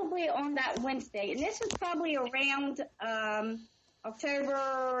probably on that Wednesday, and this was probably around the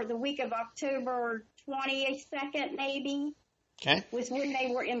week of October 22nd, maybe. Okay. Was when they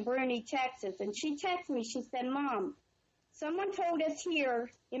were in Bruni, Texas. And she texted me, she said, "Mom, someone told us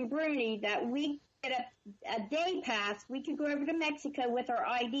here in Bruni that we get a day pass. We could go over to Mexico with our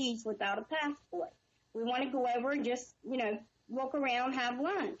IDs without a passport. We want to go over and just, walk around, have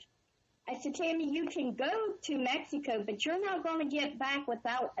lunch." I said, "Tammy, you can go to Mexico, but you're not going to get back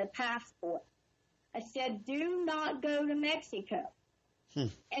without a passport." I said, "Do not go to Mexico."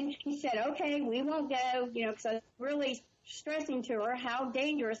 And she said, "Okay, we won't go," because I was really stressing to her how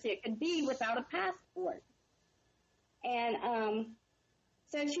dangerous it could be without a passport. And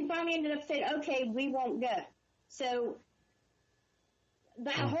so she finally ended up saying, "Okay, we won't go." So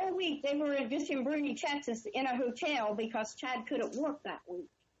that whole week they were just in Bruni, Texas in a hotel because Chad couldn't work that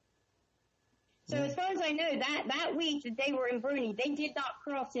week. So as far as I know, that week that they were in Bruni, they did not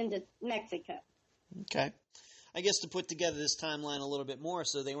cross into Mexico. Okay. I guess to put together this timeline a little bit more,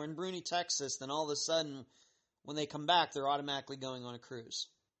 so they were in Bruni, Texas, then all of a sudden, when they come back, they're automatically going on a cruise.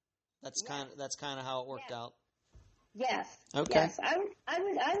 That's kind of how it worked out. Yes. Okay. Yes. I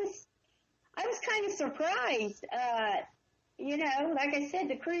was kind of surprised. Like I said,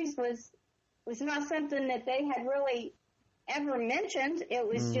 the cruise was not something that they had really ever mentioned. It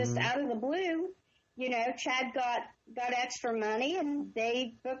was just out of the blue. Chad got extra money and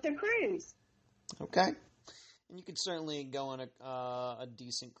they booked a cruise. Okay. And you could certainly go on a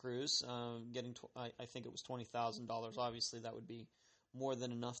decent cruise, I think it was $20,000. Obviously, that would be more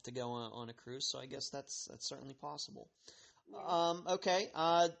than enough to go on a cruise. So I guess that's certainly possible. Okay.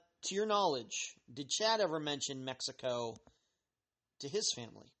 To your knowledge, did Chad ever mention Mexico to his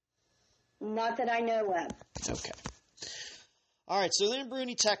family? Not that I know of. Okay. All right, so they're in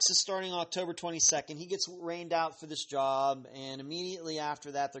Bruny, Texas, starting October 22nd. He gets rained out for this job, and immediately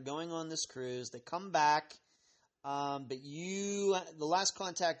after that, they're going on this cruise. They come back, but the last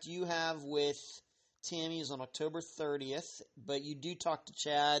contact you have with Tammy is on October 30th, but you do talk to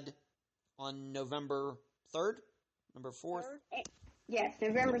Chad on November 3rd? November 4th? Yes,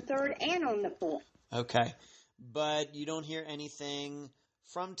 November 3rd and on the 4th. Okay, but you don't hear anything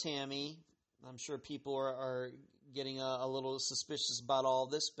from Tammy. I'm sure people are getting a little suspicious about all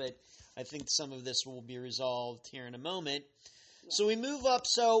this, but I think some of this will be resolved here in a moment. Yeah. So we move up.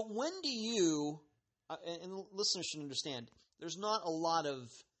 So when do you, and listeners should understand, there's not a lot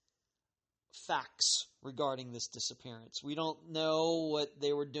of facts regarding this disappearance. We don't know what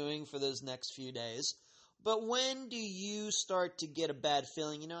they were doing for those next few days. But when do you start to get a bad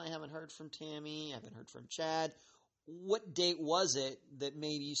feeling? I haven't heard from Tammy. I haven't heard from Chad. What date was it that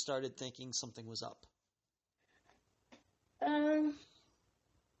maybe you started thinking something was up? I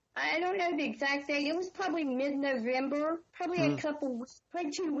don't know the exact date. It was probably mid-November, probably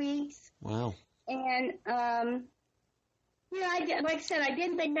 2 weeks. Wow. And, like I said, I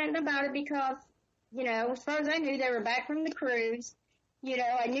didn't think nothing about it because, as far as I knew, they were back from the cruise.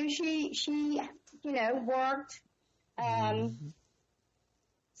 I knew she worked.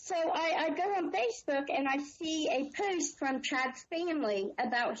 So I go on Facebook and I see a post from Chad's family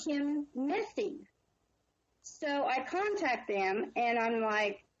about him missing. So I contact them and I'm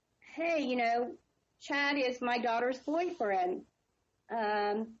like, hey, Chad is my daughter's boyfriend.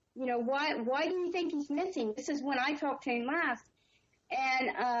 Why do you think he's missing? This is when I talked to him last.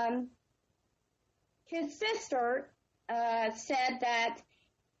 And his sister said that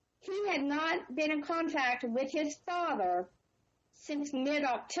he had not been in contact with his father since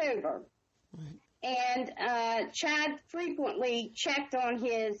mid-October. Right. And Chad frequently checked on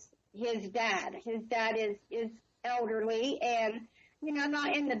his dad. His dad is elderly and,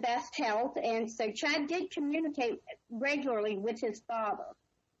 not in the best health. And so Chad did communicate regularly with his father.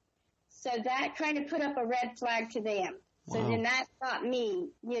 So that kind of put up a red flag to them. Wow. So then that got me,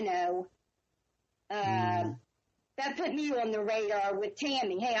 that put me on the radar with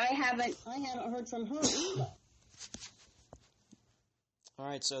Tammy. Hey, I haven't heard from her either. All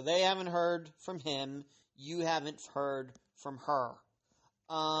right, so they haven't heard from him. You haven't heard from her.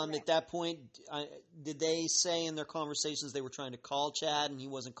 At that point, did they say in their conversations they were trying to call Chad and he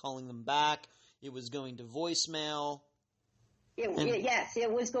wasn't calling them back? It was going to voicemail? Yes,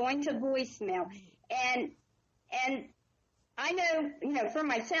 it was going to voicemail. And I know, for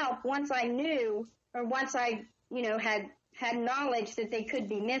myself, once I knew or once I, had knowledge that they could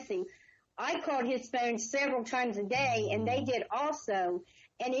be missing, I called his phone several times a day, and they did also,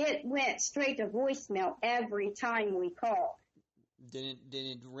 and it went straight to voicemail every time we called.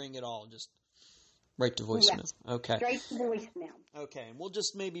 Didn't ring at all, just right to voicemail. Yes, okay. Straight to voicemail. Okay, and we'll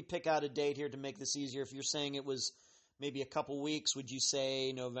just maybe pick out a date here to make this easier. If you're saying it was maybe a couple weeks, would you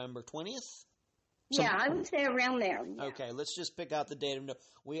say November 20th? Yeah, I would say around there. Yeah. Okay, let's just pick out the date.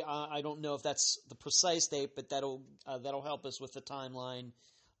 I don't know if that's the precise date, but that'll help us with the timeline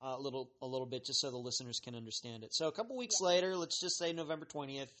a little bit, just so the listeners can understand it. So a couple weeks later, let's just say November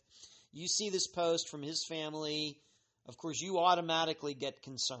 20th, you see this post from his family. Of course, you automatically get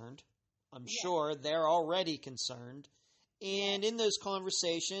concerned. I'm sure they're already concerned. And in those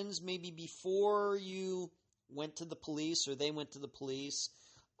conversations, maybe before you went to the police or they went to the police,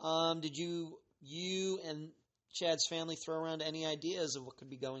 did you and Chad's family throw around any ideas of what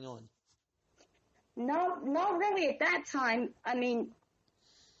could be going on? No, not really at that time. I mean,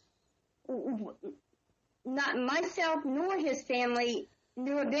 not myself nor his family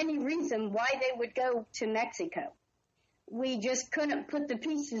knew of any reason why they would go to Mexico. We just couldn't put the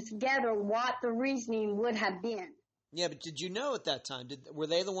pieces together what the reasoning would have been. Yeah, but did you know at that time? Were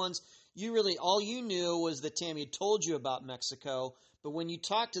they the ones all you knew was that Tammy had told you about Mexico, but when you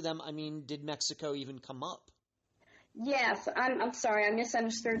talked to them, I mean, did Mexico even come up? Yes, I'm sorry, I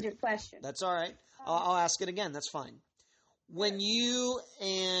misunderstood your question. That's all right. I'll ask it again. That's fine. When you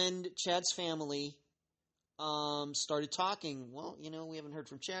and Chad's family started talking, well, we haven't heard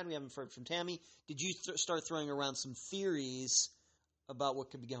from Chad, we haven't heard from Tammy, did you start throwing around some theories about what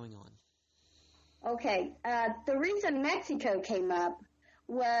could be going on? Okay. The reason Mexico came up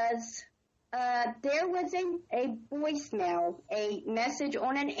was there was a voicemail, a message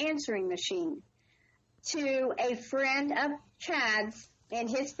on an answering machine to a friend of Chad's and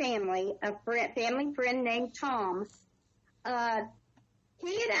his family, a family friend named Tom.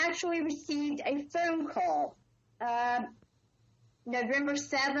 He had actually received a phone call, November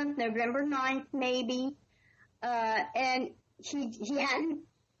 7th, November 9th, maybe, and he hadn't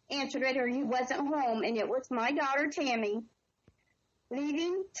answered it, or he wasn't home, and it was my daughter Tammy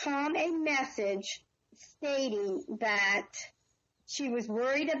leaving Tom a message stating that she was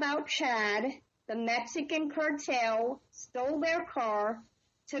worried about Chad. The Mexican cartel stole their car,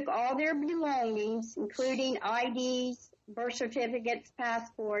 took all their belongings, including IDs, birth certificates,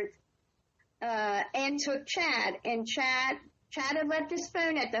 passports, and took Chad. And Chad had left his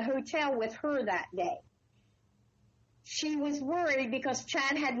phone at the hotel with her that day. She was worried because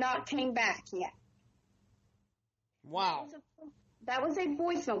Chad had not came back yet. Wow. That was a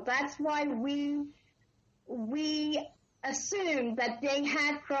voicemail. That's why we assumed that they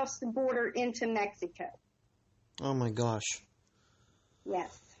had crossed the border into Mexico. Oh my gosh.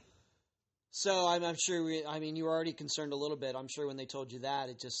 Yes. So I'm sure you were already concerned a little bit. I'm sure when they told you that,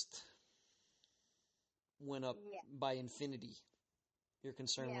 it just went up by infinity. Your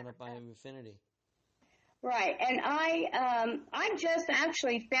concern went up by infinity. Right. And I just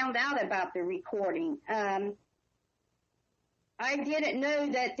actually found out about the recording. I didn't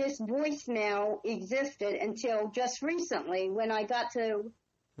know that this voicemail existed until just recently when I got to,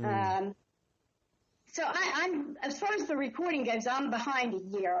 so I'm, as far as the recording goes, I'm behind a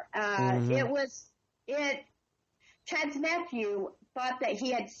year. Chad's nephew thought that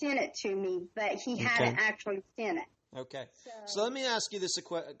he had sent it to me, but he hadn't actually sent it. Okay. So let me ask you this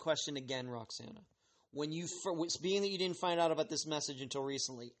question again, Roxana. When you, being that you didn't find out about this message until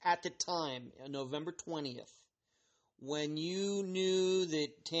recently, at the time, November 20th, when you knew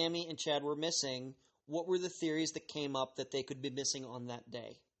that Tammy and Chad were missing, what were the theories that came up that they could be missing on that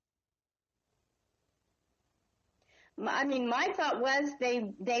day? I mean, my thought was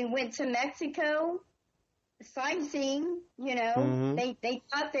they went to Mexico sightseeing, you know. They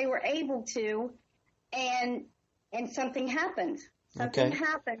thought they were able to, and something happened. Something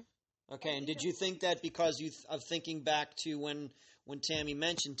happened. Okay, and did you think that because of thinking back to when Tammy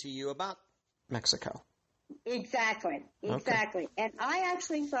mentioned to you about Mexico? Exactly. And I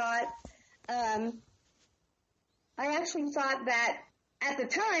actually thought that at the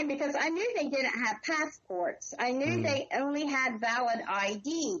time, because I knew they didn't have passports, I knew they only had valid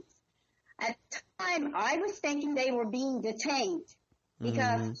IDs. At the time, I was thinking they were being detained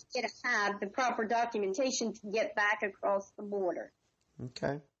because they didn't have the proper documentation to get back across the border.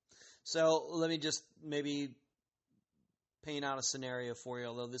 Okay. So let me just maybe paint out a scenario for you,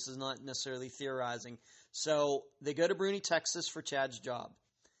 although this is not necessarily theorizing. So they go to Bruni, Texas for Chad's job.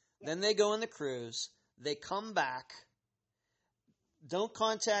 Then they go on the cruise. They come back. Don't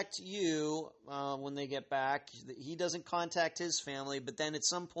contact you when they get back. He doesn't contact his family. But then at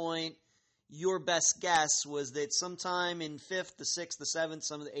some point, your best guess was that sometime in 5th, the 6th, the 7th,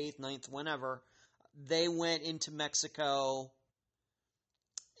 some of the 8th, 9th, whenever, they went into Mexico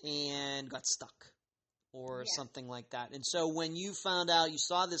and got stuck or something like that. And so when you found out, you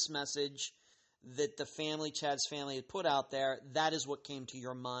saw this message that the family, Chad's family, had put out there, that is what came to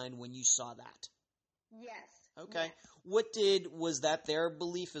your mind when you saw that? Yes. Okay. Yes. Was that their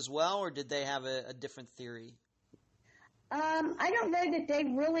belief as well, or did they have a different theory? I don't know that they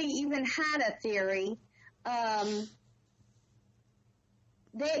really even had a theory.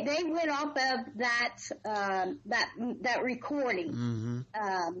 They went off of that recording.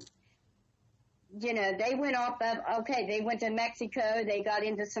 You know, they went off of, they went to Mexico, they got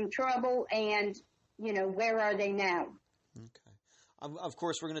into some trouble, and, you know, where are they now? Okay. Of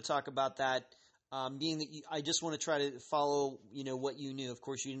course, we're going to talk about that. Being that I just want to try to follow, you know, what you knew. Of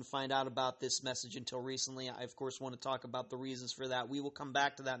course, you didn't find out about this message until recently. I, of course, want to talk about the reasons for that. We will come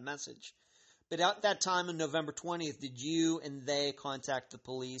back to that message. But at that time on November 20th, did you and they contact the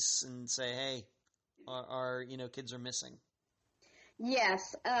police and say, hey, our kids are missing?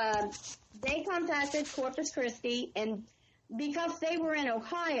 Yes. They contacted Corpus Christi, and because they were in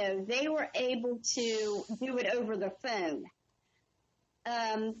Ohio, they were able to do it over the phone.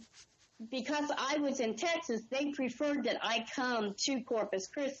 Because I was in Texas, they preferred that I come to Corpus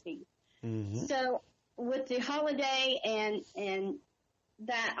Christi. So with the holiday and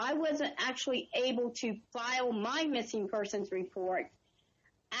that, I wasn't actually able to file my missing persons report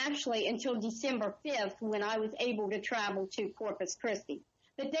actually until December 5th, when I was able to travel to Corpus Christi.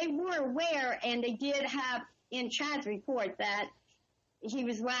 But they were aware, and they did have in Chad's report that he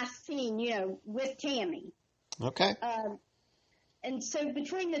was last seen, you know, with Tammy. Okay. And so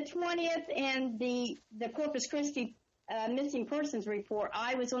between the 20th and the Corpus Christi missing persons report.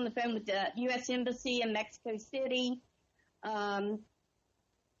 I was on the phone with the U.S. Embassy in Mexico City. Filed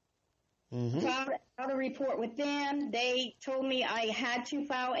a report with them. They told me I had to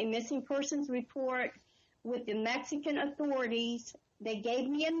file a missing persons report with the Mexican authorities. They gave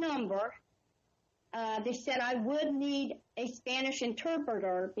me a number. They said I would need a Spanish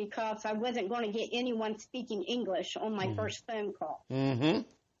interpreter because I wasn't going to get anyone speaking English on my first phone call.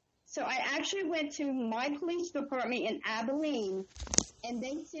 So I actually went to my police department in Abilene, and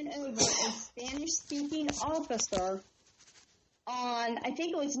they sent over a Spanish-speaking officer on, I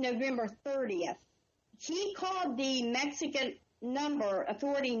think it was November 30th. He called the Mexican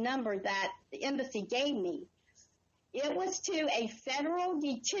authority number that the embassy gave me. It was to a federal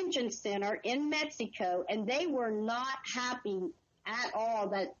detention center in Mexico, and they were not happy at all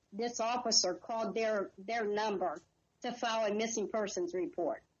that this officer called their number to file a missing persons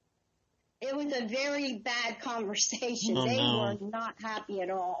report. It was a very bad conversation. They were not happy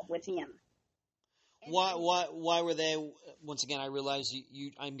at all with him. Why were they? Once again, I realize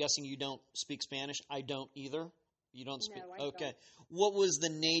I'm guessing you don't speak Spanish. I don't either. You don't speak. No, I okay. don't. What was the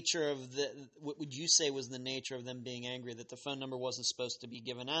nature of what would you say was the nature of them being angry? That the phone number wasn't supposed to be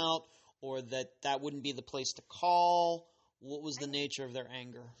given out, or that wouldn't be the place to call? What was the nature of their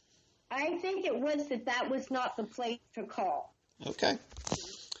anger? I think it was that was not the place to call. Okay.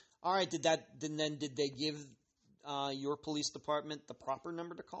 All right. Did they give your police department the proper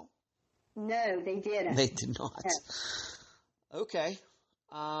number to call? No, they didn't. They did not. No. Okay.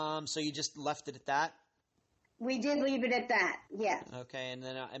 So you just left it at that? We did leave it at that, yes. Okay, and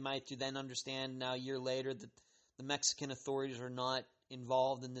then am I to then understand now a year later that the Mexican authorities are not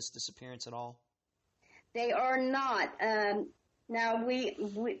involved in this disappearance at all? They are not. Now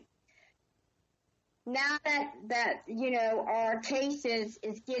now that our case is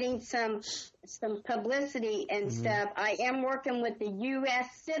getting some publicity and stuff, I am working with the U.S.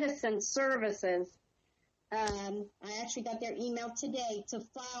 Citizen Services. I actually got their email today to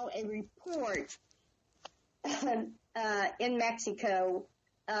file a report in Mexico,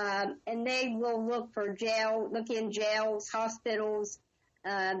 and they will look in jails, hospitals,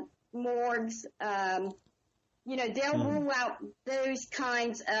 morgues. They'll rule out those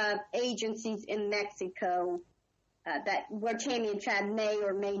kinds of agencies in Mexico where Tammy and Chad may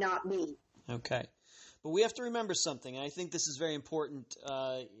or may not be. Okay. But we have to remember something, and I think this is very important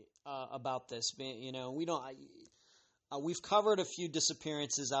about this. We've covered a few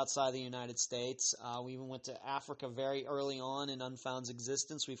disappearances outside the United States. We even went to Africa very early on in Unfound's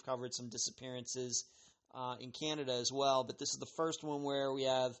existence. We've covered some disappearances in Canada as well, but this is the first one where we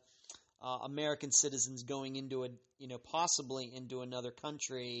have American citizens going into possibly into another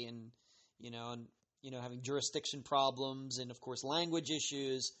country, and having jurisdiction problems, and of course language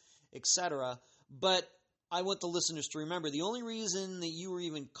issues, etc. But I want the listeners to remember the only reason that you were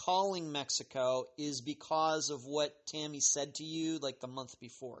even calling Mexico is because of what Tammy said to you like the month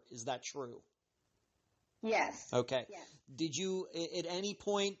before. Is that true? Yes. Okay. Yes. Did you at any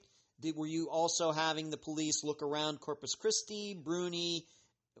point were you also having the police look around Corpus Christi, Bruni?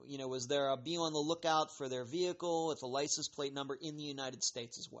 Was there a be on the lookout for their vehicle with a license plate number in the United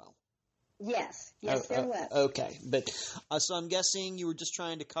States as well? Yes. Yes, there was. Okay. But so I'm guessing you were just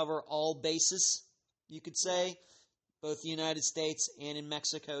trying to cover all bases, you could say, both the United States and in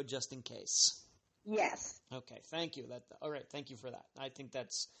Mexico, just in case. Yes. Okay. Thank you. All right. Thank you for that. I think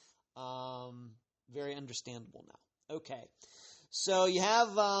that's very understandable now. Okay. So you have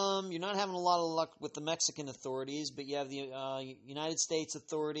you're not having a lot of luck with the Mexican authorities, but you have the United States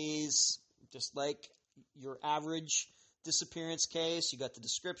authorities, just like your average disappearance case. You got the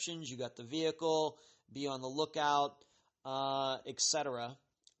descriptions, you got the vehicle, be on the lookout, etc.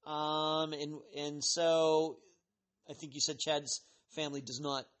 And so I think you said Chad's family is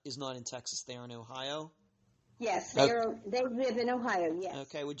not in Texas; they are in Ohio. Yes, they live in Ohio. Yes.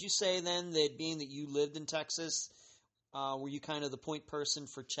 Okay. Would you say then that being that you lived in Texas, were you kind of the point person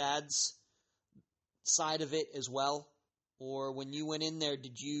for Chad's side of it as well? Or when you went in there,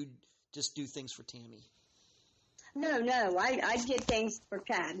 did you just do things for Tammy? No, I did things for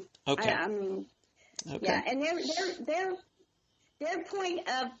Chad. Okay. Okay. Yeah, and their point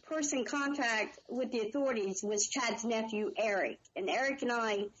of person contact with the authorities was Chad's nephew, Eric. And Eric and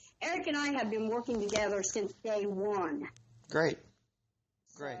I have been working together since day one. Great.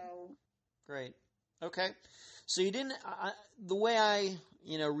 Okay. So you didn't. The way I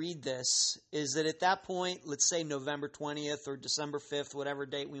read this is that at that point, let's say November 20th or December 5th, whatever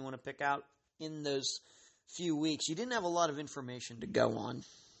date we want to pick out in those few weeks, you didn't have a lot of information to go on.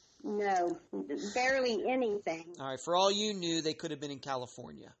 No, barely anything. All right. For all you knew, they could have been in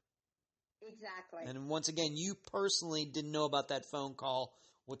California. Exactly. And once again, you personally didn't know about that phone call.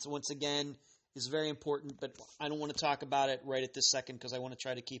 Once again is very important, but I don't want to talk about it right at this second because I want to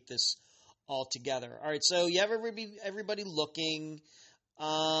try to keep this all together. All right, so you have everybody looking.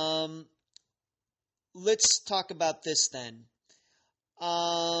 Let's talk about this then.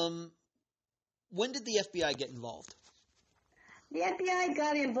 When did the FBI get involved? The FBI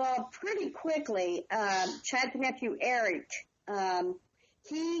got involved pretty quickly. Chad's nephew, Eric,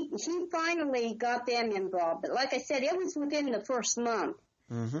 he finally got them involved. But like I said, it was within the first month.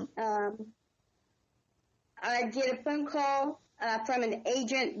 Mm-hmm. I get a phone call from an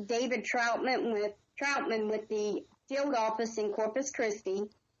agent, David Troutman, with the field office in Corpus Christi.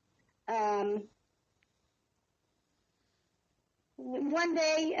 One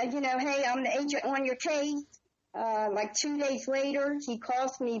day, hey, I'm the agent on your case. Like 2 days later, he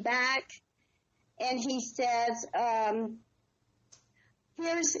calls me back, and he says,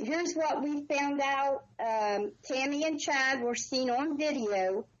 here's what we found out. Tammy and Chad were seen on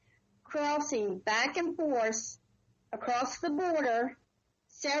video crossing back and forth across the border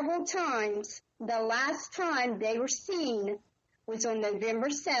several times. The last time they were seen was on November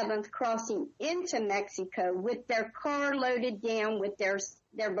 7th, crossing into Mexico with their car loaded down with their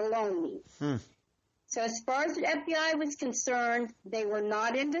belongings. So as far as the FBI was concerned, they were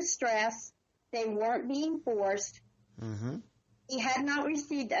not in distress. They weren't being forced. Mm-hmm. He had not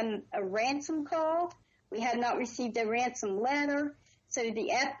received a ransom call. We had not received a ransom letter. So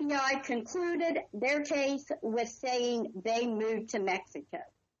the FBI concluded their case with saying they moved to Mexico.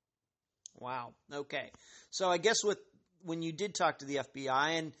 Wow. Okay. So I guess when you did talk to the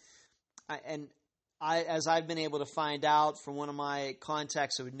FBI, and as I've been able to find out from one of my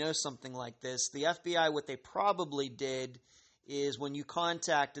contacts who would know something like this, the FBI, what they probably did is when you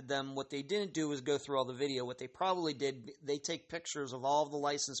contacted them, what they didn't do was go through all the video. What they probably did, they take pictures of all of the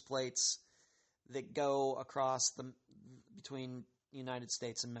license plates that go across between the United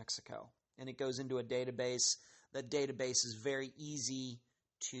States and Mexico. And it goes into a database. That database is very easy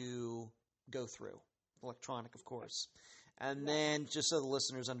to go through. Electronic, of course. And then, just so the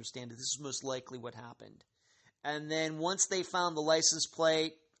listeners understand it, this is most likely what happened. And then once they found the license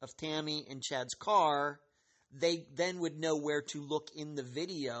plate of Tammy and Chad's car, they then would know where to look in the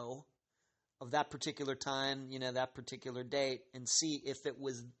video of that particular time, that particular date, and see if it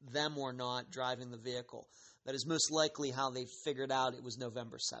was them or not driving the vehicle. That is most likely how they figured out it was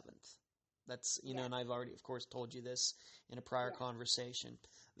November 7th. That's, and I've already, of course, told you this in a prior conversation.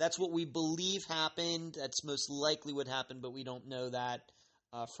 That's what we believe happened. That's most likely what happened, but we don't know that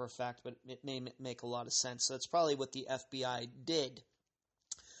for a fact, but it may make a lot of sense. So that's probably what the FBI did.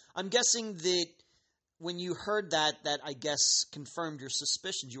 I'm guessing that when you heard that I guess confirmed your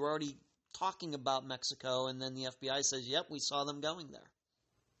suspicions. You were already talking about Mexico, and then the FBI says, yep, we saw them going there.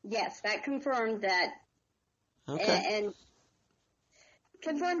 Yes, that confirmed that. Okay. And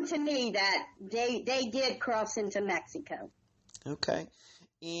confirmed to me that they did cross into Mexico. Okay.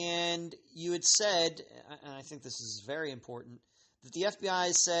 And you had said, and I think this is very important, that the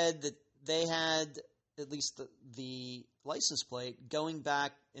FBI said that they had at least the license plate going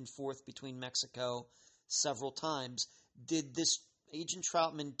back and forth between Mexico several times. Did this Agent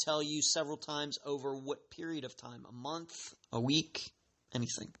Troutman tell you several times over what period of time? A month? A week?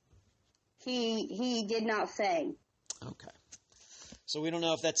 Anything? He did not say. Okay. So we don't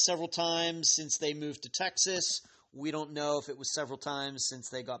know if that's several times since they moved to Texas. We don't know if it was several times since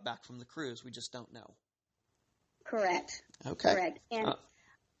they got back from the cruise. We just don't know. Correct. Okay. Correct. And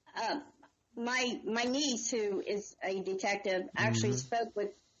my niece, who is a detective, actually spoke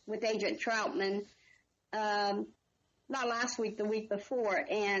with Agent Troutman not last week, the week before,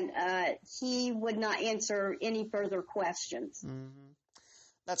 and he would not answer any further questions. Mm-hmm.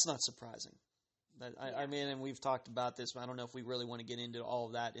 That's not surprising. I mean, and we've talked about this, but I don't know if we really want to get into all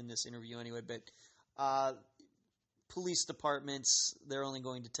of that in this interview anyway, but police departments, they're only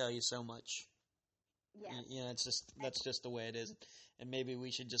going to tell you so much. Yes. That's just the way it is. And maybe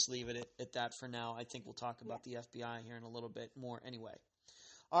we should just leave it at that for now. I think we'll talk about the FBI here in a little bit more anyway.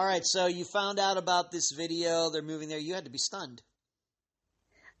 All right, so you found out about this video. They're moving there. You had to be stunned.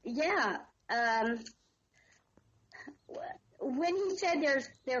 Yeah. When he said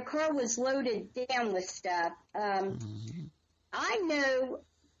their car was loaded down with stuff, I know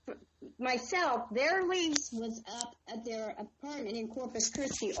myself, their lease was up at their apartment in Corpus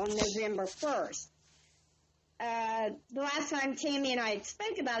Christi on November 1st. The last time Tammy and I had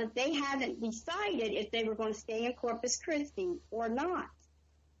spoke about it, they hadn't decided if they were going to stay in Corpus Christi or not.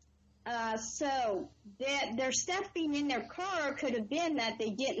 So their stuff being in their car could have been that they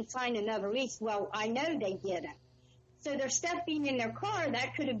didn't sign another lease. Well, I know they didn't. So their stuff being in their car,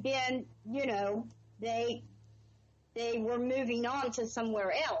 that could have been, they were moving on to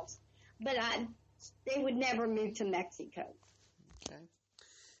somewhere else. But they would never move to Mexico. Okay.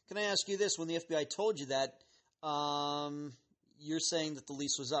 Can I ask you this? When the FBI told you that, you're saying that the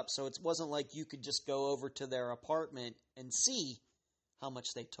lease was up, so it wasn't like you could just go over to their apartment and see how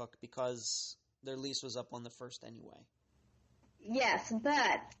much they took because their lease was up on the 1st anyway. Yes,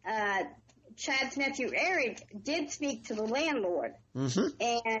 but Chad's nephew Eric did speak to the landlord,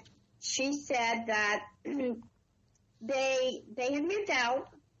 and she said that they had moved out.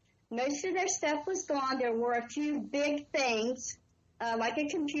 Most of their stuff was gone. There were a few big things, like a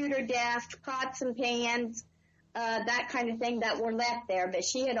computer desk, pots and pans, that kind of thing that were left there, but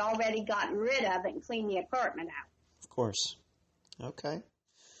she had already gotten rid of it and cleaned the apartment out. Of course. Okay.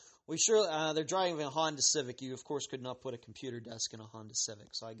 Well, sure, they're driving a Honda Civic. You, of course, could not put a computer desk in a Honda Civic,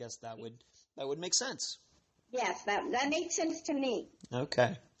 so I guess that would make sense. Yes, that makes sense to me.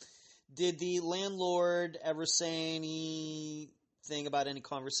 Okay. Did the landlord ever say anything about any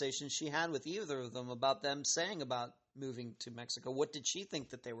conversations she had with either of them about them saying about moving to Mexico? What did she think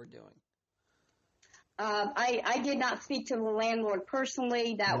that they were doing? I did not speak to the landlord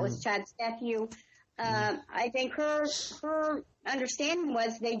personally. That was Chad's nephew. I think her understanding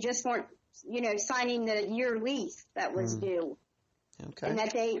was they just weren't, signing the year lease that was due. Okay. And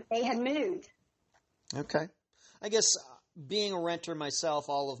that they had moved. Okay. I guess being a renter myself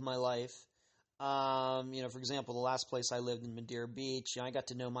all of my life, for example, the last place I lived in Madeira Beach, I got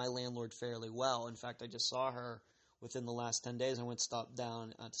to know my landlord fairly well. In fact, I just saw her within the last 10 days. I went stop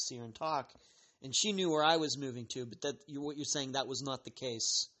down to see her and talk. And she knew where I was moving to, but what you're saying, that was not the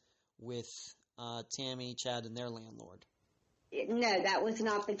case with Tammy, Chad, and their landlord. No, that was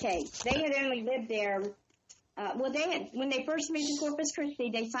not the case. They had only lived there. When they first moved to Corpus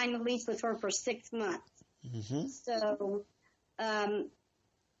Christi, they signed the lease with her for 6 months. Mm-hmm. So, I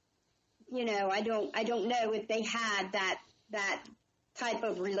don't know if they had that type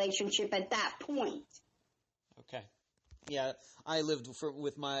of relationship at that point. Okay. Yeah, I lived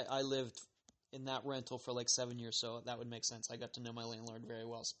in that rental for like 7 years, so that would make sense. I got to know my landlord very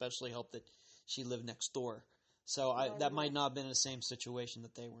well, especially helped that she lived next door. So that might not have been the same situation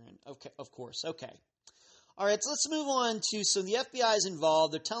that they were in. Okay, of course. Okay. All right, so let's move on to, so the FBI is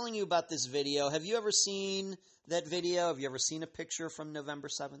involved. They're telling you about this video. Have you ever seen that video? Have you ever seen a picture from November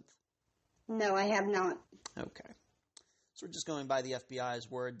 7th? No, I have not. Okay. So we're just going by the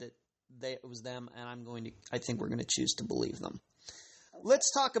FBI's word that it was them, and I think we're going to choose to believe them.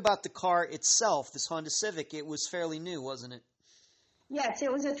 Let's talk about the car itself, this Honda Civic. It was fairly new, wasn't it? Yes,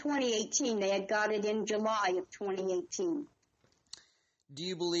 it was a 2018. They had got it in July of 2018. Do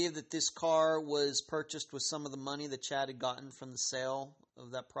you believe that this car was purchased with some of the money that Chad had gotten from the sale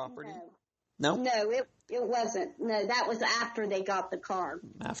of that property? No, it wasn't. No, that was after they got the car.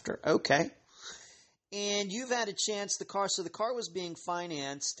 After, okay. And you've had a chance, the car was being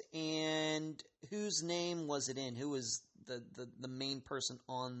financed, and whose name was it in? Who was the main person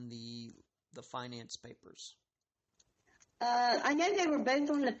on the finance papers? I know they were both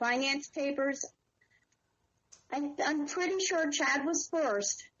on the finance papers. I'm pretty sure Chad was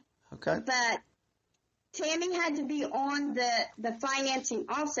first. Okay. But Tammy had to be on the financing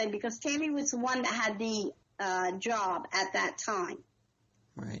also because Tammy was the one that had the job at that time.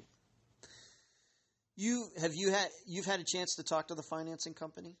 Right. You've had a chance to talk to the financing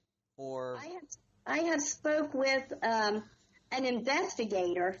company, or I have spoke with an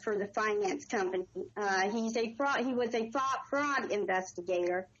investigator for the finance company. He was a fraud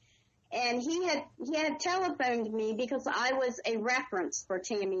investigator, and he had telephoned me because I was a reference for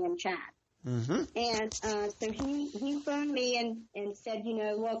Tammy and Chad. Mm-hmm. And so he phoned me and said,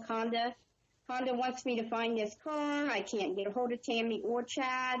 look, Honda wants me to find this car. I can't get a hold of Tammy or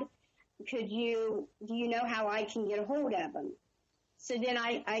Chad. Do you know how I can get a hold of them? So then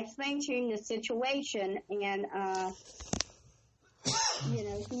I explained to him the situation, and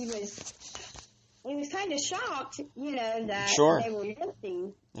he was kind of shocked, that sure. they were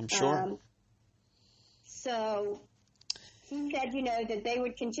missing. I'm sure. So he said, that they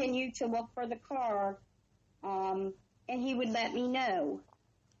would continue to look for the car, and he would let me know.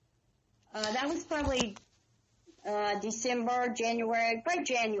 That was probably beginning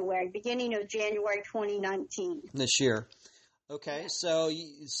of January 2019. This year. Okay, so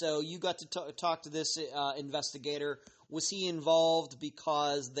you got to talk to this investigator. Was he involved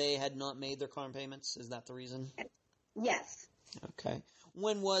because they had not made their car payments? Is that the reason? Yes. Okay.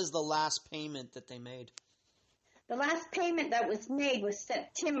 When was the last payment that they made? The last payment that was made was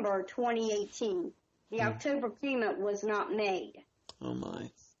September 2018. The October payment was not made. Oh, my.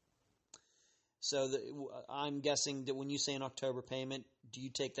 So I'm guessing that when you say an October payment, do you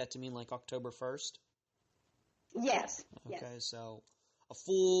take that to mean like October 1st? Yes. Okay, yes. so a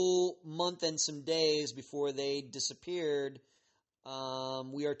full month and some days before they disappeared,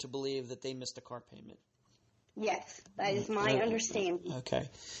 we are to believe that they missed a car payment. Yes, that is my understanding. Okay.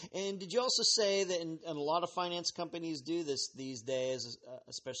 And did you also say that and a lot of finance companies do this these days,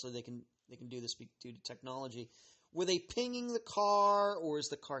 especially they can do this due to technology. Were they pinging the car, or is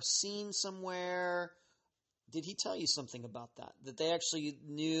the car seen somewhere? Did he tell you something about that? That they actually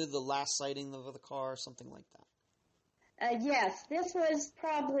knew the last sighting of the car, something like that? Yes, this was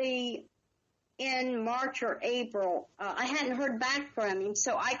probably in March or April. I hadn't heard back from him,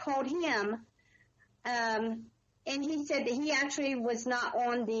 so I called him. And he said that he actually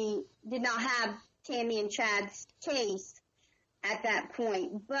did not have Tammy and Chad's case at that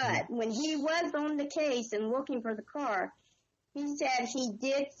point. But when he was on the case and looking for the car, he said he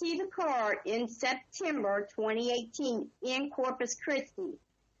did see the car in September 2018 in Corpus Christi.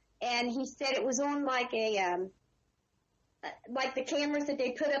 And he said it was on like the cameras that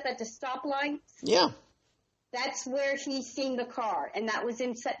they put up at the stoplights. Yeah. That's where he seen the car, and that was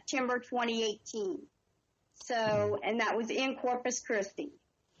in September 2018. So, and that was in Corpus Christi.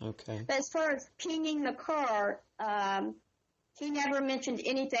 Okay. But as far as pinging the car, he never mentioned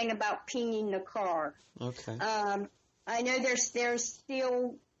anything about pinging the car. Okay. I know there's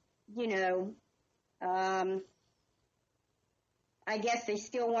still, I guess they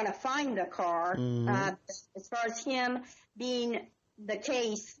still want to find the car. As far as him being the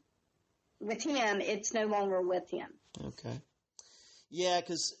case with him, it's no longer with him. Okay. Yeah,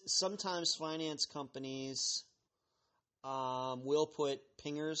 because sometimes finance companies will put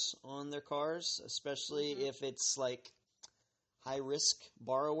pingers on their cars, especially if it's like high-risk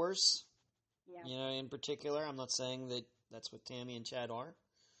borrowers. Yeah. In particular, I'm not saying that that's what Tammy and Chad are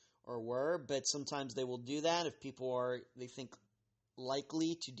or were, but sometimes they will do that if people are, they think,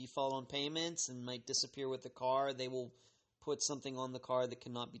 likely to default on payments and might disappear with the car. They will put something on the car that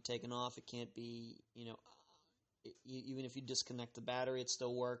cannot be taken off. It can't be, even if you disconnect the battery, it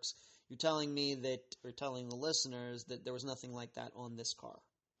still works. You're telling me that, or telling the listeners, that there was nothing like that on this car?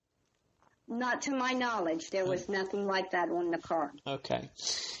 Not to my knowledge. There was nothing like that on the car. Okay.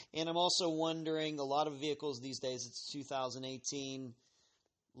 And I'm also wondering, a lot of vehicles these days, it's 2018,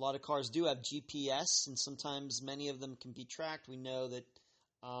 a lot of cars do have GPS, and sometimes many of them can be tracked. We know that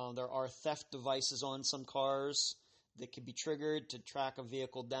there are theft devices on some cars that can be triggered to track a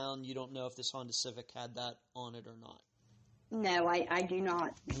vehicle down. You don't know if this Honda Civic had that on it or not. No, I do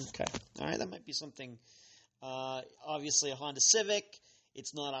not. Okay. All right, that might be something. Obviously, a Honda Civic,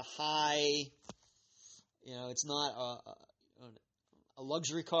 it's not a high, it's not a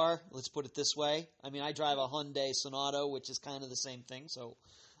luxury car, let's put it this way. I mean, I drive a Hyundai Sonata, which is kind of the same thing, so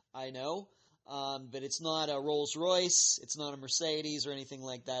I know. But it's not a Rolls Royce, it's not a Mercedes or anything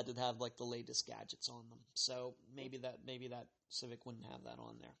like that have like the latest gadgets on them. So maybe that Civic wouldn't have that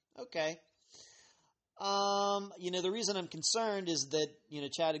on there. Okay. The reason I'm concerned is that,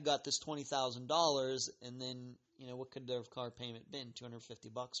 Chad had got this $20,000, and then, what could their car payment been?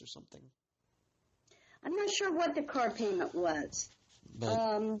 $250 or something? I'm not sure what the car payment was.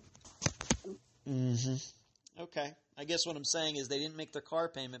 But, Okay. I guess what I'm saying is they didn't make their car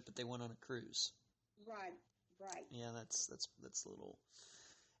payment, but they went on a cruise. Right. Yeah, that's a little.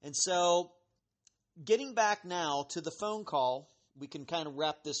 And so, getting back now to the phone call, we can kind of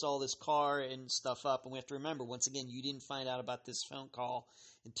wrap all this car and stuff up, and we have to remember, once again, you didn't find out about this phone call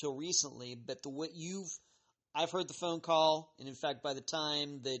until recently, but I've heard the phone call, and in fact, by the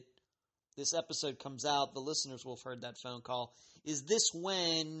time that this episode comes out, the listeners will have heard that phone call. Is this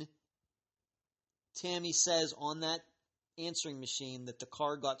when Tammy says on that answering machine that the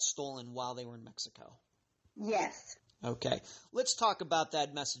car got stolen while they were in Mexico? Yes. Okay. Let's talk about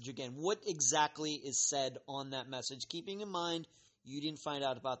that message again. What exactly is said on that message? Keeping in mind, you didn't find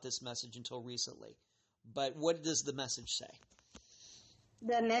out about this message until recently. But what does the message say?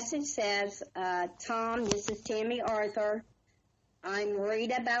 The message says, Tom, this is Tammy Arthur. I'm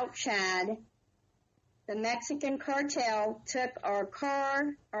worried about Chad. The Mexican cartel took our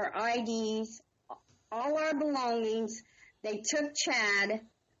car, our IDs, all our belongings. They took Chad.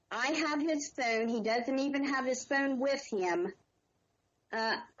 I have his phone. He doesn't even have his phone with him.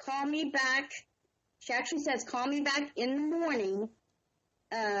 Call me back. She actually says, call me back in the morning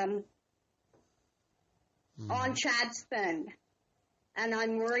on Chad's phone. And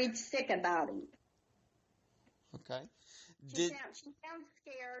I'm worried sick about him. Okay. She sounds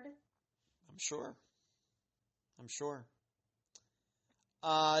scared. I'm sure.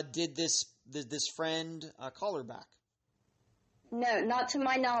 Did this friend call her back? No, not to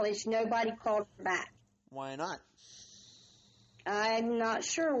my knowledge. Nobody called her back. Why not? I'm not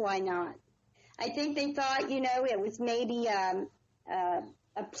sure why not. I think they thought, it was maybe a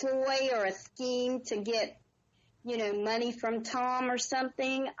ploy or a scheme to get, money from Tom or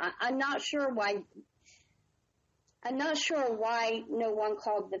something. I'm not sure why. I'm not sure why no one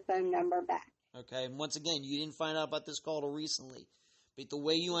called the phone number back. Okay, and once again, you didn't find out about this call till recently. But the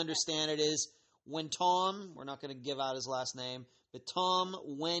way you understand it is when Tom, we're not going to give out his last name, but Tom,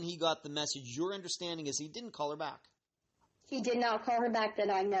 when he got the message, your understanding is he didn't call her back. He did not call her back that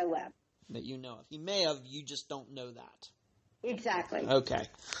I know of. That you know of. He may have, you just don't know that. Exactly. Okay.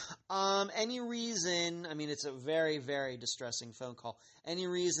 Any reason, I mean, it's a very, very distressing phone call. Any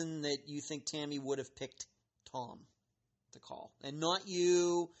reason that you think Tammy would have picked Tom to call? And not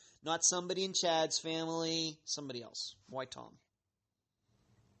you, not somebody in Chad's family, somebody else. Why Tom?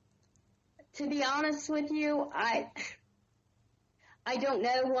 To be honest with you, I don't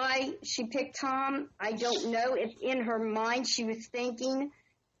know why she picked Tom. I don't know if in her mind she was thinking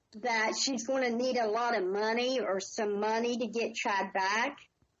that she's going to need a lot of money or some money to get Chad back.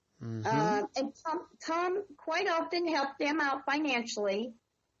 Mm-hmm. And Tom quite often helped them out financially.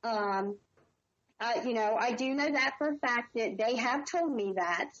 I do know that for a fact that they have told me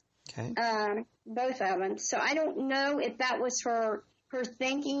that. Okay. Both of them. So I don't know if that was her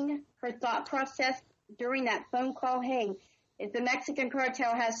thinking, her thought process during that phone call. Hey, if the Mexican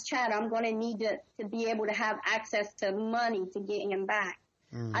cartel has Chad, I'm going to need to be able to have access to money to get him back.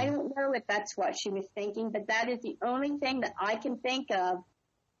 Mm-hmm. I don't know if that's what she was thinking, but that is the only thing that I can think of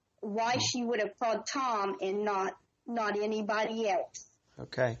why she would have called Tom and not anybody else.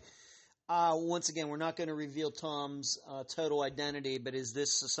 Okay. Once again, we're not going to reveal Tom's total identity, but is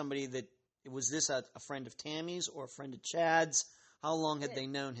this somebody that, was this a friend of Tammy's or a friend of Chad's? How long had they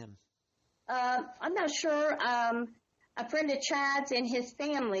known him? I'm not sure. A friend of Chad's and his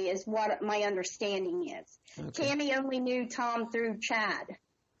family is what my understanding is. Okay. Tammy only knew Tom through Chad.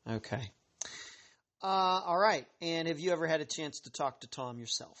 Okay. All right. And have you ever had a chance to talk to Tom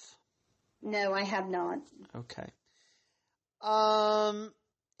yourself? No, I have not. Okay.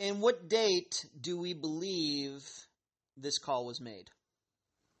 And what date do we believe this call was made?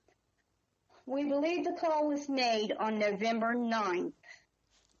 We believe the call was made on November 9th.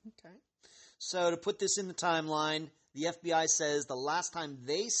 Okay. So to put this in the timeline, the FBI says the last time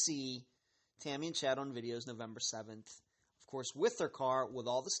they see Tammy and Chad on video is November 7th. Of course, with their car, with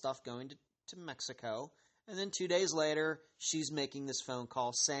all the stuff going to Mexico. And then 2 days later, she's making this phone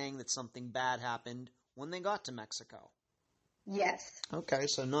call saying that something bad happened when they got to Mexico. Yes. Okay,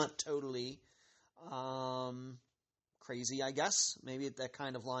 so not totally crazy, I guess. Maybe that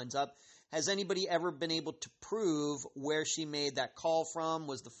kind of lines up. Has anybody ever been able to prove where she made that call from?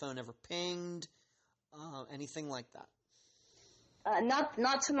 Was the phone ever pinged? Anything like that?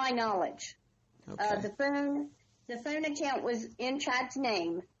 Not to my knowledge. Okay. The phone account was in Chad's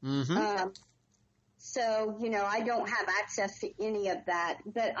name. Mm-hmm. So, I don't have access to any of that.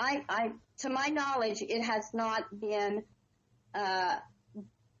 But I to my knowledge, it has not been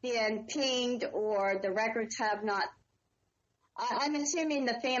pinged, or the records have not. I'm assuming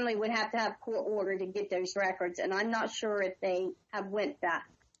the family would have to have court order to get those records, and I'm not sure if they have went back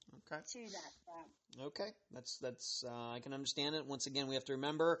to that. Okay, that's I can understand it. Once again, we have to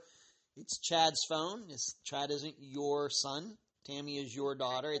remember it's Chad's phone. Chad isn't your son. Tammy is your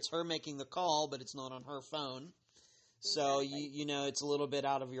daughter. It's her making the call, but it's not on her phone. So it's a little bit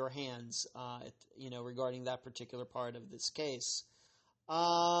out of your hands, regarding that particular part of this case.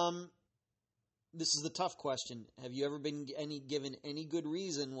 This is the tough question. Have you ever been given any good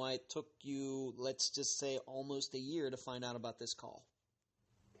reason why it took you, let's just say, almost a year to find out about this call?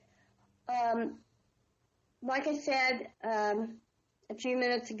 Like I said a few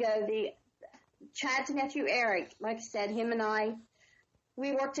minutes ago, Chad's nephew Eric, like I said, him and I,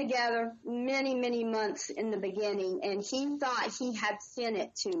 we worked together many, many months in the beginning, and he thought he had sent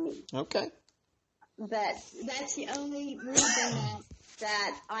it to me. Okay. But that's the only reason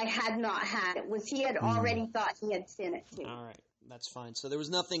that I had not had it, was he had already thought he had sent it to me. All right, that's fine. So there was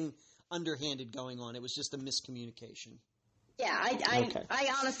nothing underhanded going on. It was just a miscommunication. Yeah, I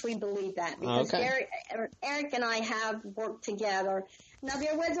honestly believe that, because Eric and I have worked together. Now,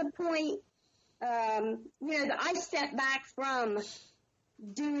 there was a point, that I stepped back from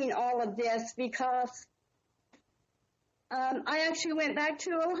doing all of this because I actually went back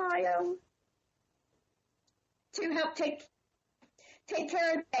to Ohio to help take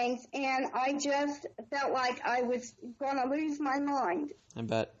care of things, and I just felt like I was going to lose my mind. I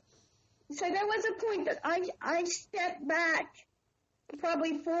bet. So there was a point that I stepped back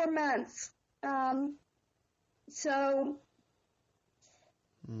probably 4 months. So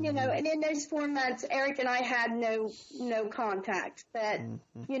You know, and in those 4 months, Eric and I had no contact. But,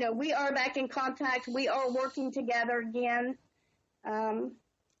 you know, we are back in contact. We are working together again. So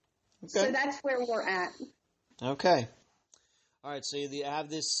that's where we're at. Okay. All right, so you have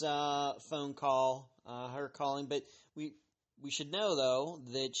this phone call, her calling, but we should know, though,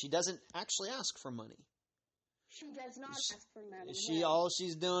 that she doesn't actually ask for money. She does not ask for money. All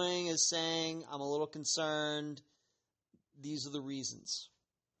she's doing is saying, I'm a little concerned. These are the reasons.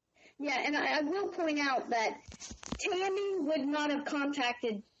 Yeah, and I will point out that Tammy would not have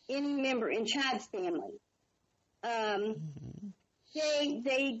contacted any member in Chad's family.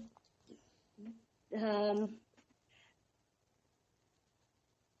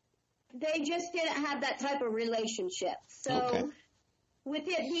 They just didn't have that type of relationship. So with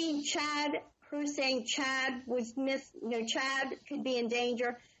it being Chad, her saying Chad was Chad could be in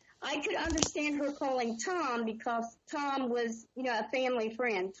danger, I could understand her calling Tom because Tom was, a family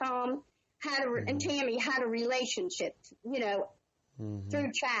friend. Tom had and Tammy had a relationship,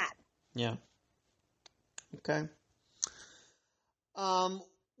 through Chad. Yeah. Okay.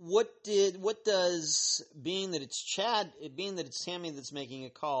 What does, being that it's Tammy that's making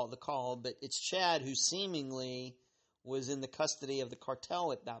the call, but it's Chad who seemingly was in the custody of the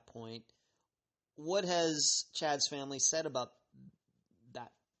cartel at that point. What has Chad's family said about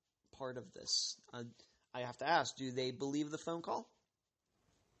that part of this? I have to ask, do they believe the phone call?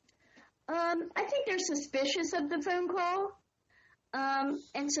 I think they're suspicious of the phone call.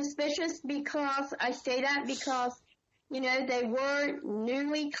 And suspicious because I say that because they were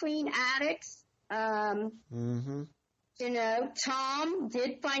newly clean addicts. Tom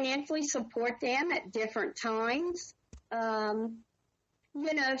did financially support them at different times. So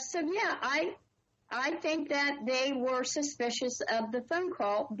yeah, I think that they were suspicious of the phone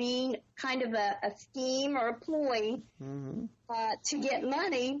call being kind of a scheme or a ploy to get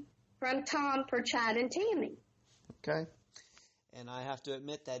money from Tom for Chad and Tammy. Okay. And I have to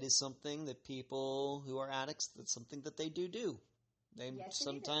admit that is something that people who are addicts, that's something that they do. They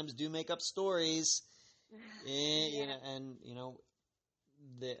sometimes do make up stories.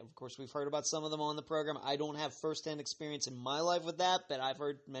 Of course, we've heard about some of them on the program. I don't have firsthand experience in my life with that, but I've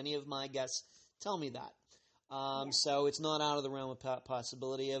heard many of my guests tell me that. So it's not out of the realm of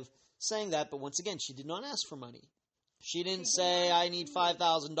possibility of saying that. But once again, she did not ask for money. She didn't say, I need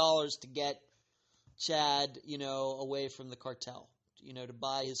 $5,000 to get Chad, away from the cartel, to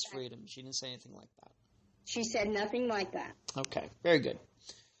buy his freedom. She didn't say anything like that. She said nothing like that. Okay, very good.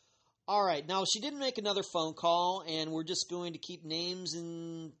 All right, now she didn't make another phone call, and we're just going to keep names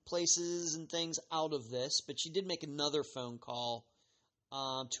and places and things out of this, but she did make another phone call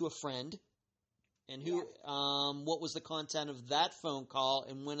to a friend. And who? What was the content of that phone call,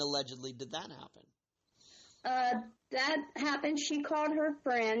 and when allegedly did that happen? That happened. She called her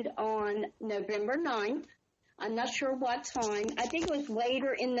friend on November 9th. I'm not sure what time. I think it was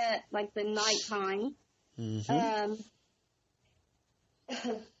later in the nighttime.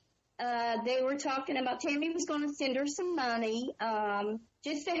 They were talking about Tammy was going to send her some money,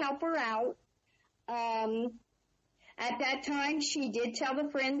 just to help her out. At that time, she did tell the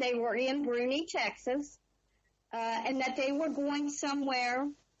friend they were in Bruni, Texas, and that they were going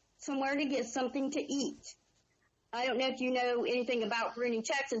somewhere to get something to eat. I don't know if you know anything about Bruni,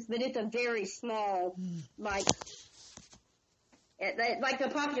 Texas, but it's a very small, like the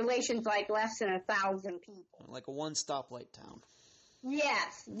population's less than 1,000 people. Like a one-stoplight town.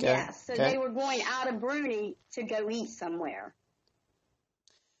 Yes, okay. Yes. So they were going out of Bruni to go eat somewhere.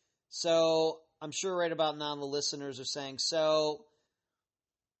 So I'm sure right about now the listeners are saying, so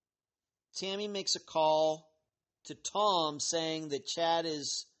Tammy makes a call to Tom saying that Chad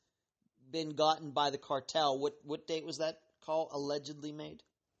has been gotten by the cartel. What date was that call allegedly made?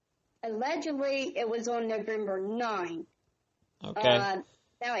 Allegedly, it was on November 9th. Okay.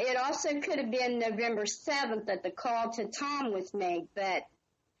 Now, it also could have been November 7th that the call to Tom was made, but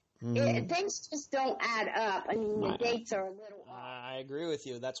things just don't add up. I mean, the dates are a little off. I agree with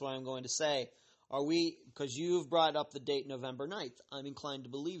you. That's why I'm going to say, because you've brought up the date November 9th, I'm inclined to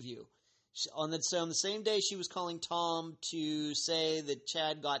believe you. On the same day she was calling Tom to say that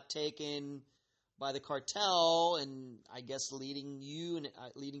Chad got taken by the cartel and I guess leading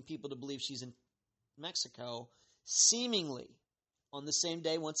people to believe she's in Mexico, seemingly on the same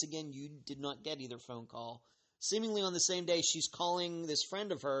day, once again, you did not get either phone call. Seemingly on the same day, she's calling this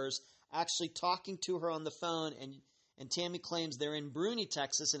friend of hers, actually talking to her on the phone, and Tammy claims they're in Bruni,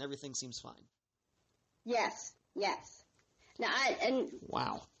 Texas, and everything seems fine. Yes. Now,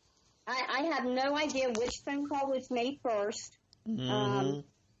 wow. I have no idea which phone call was made first.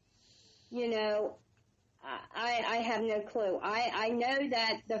 I have no clue. I know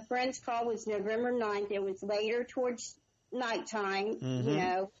that the friend's call was November 9th. It was later towards nighttime, you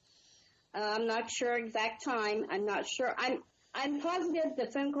know. I'm not sure exact time. I'm not sure. I'm positive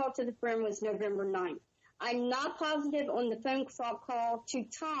the phone call to the friend was November 9th. I'm not positive on the phone call to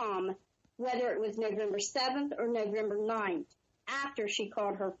Tom whether it was November 7th or November 9th after she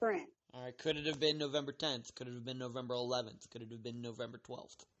called her friend. All right. Could it have been November 10th? Could it have been November 11th? Could it have been November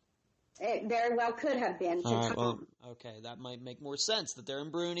 12th? It very well could have been to Tom. Well, okay, that might make more sense that they're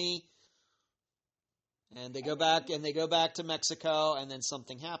in Bruni and they go back to Mexico and then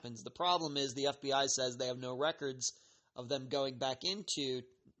something happens. The problem is the FBI says they have no records of them going back into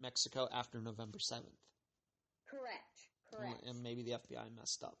Mexico after November 7th. Correct. And maybe the FBI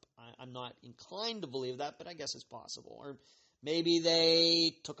messed up. I'm not inclined to believe that, but I guess it's possible. Or maybe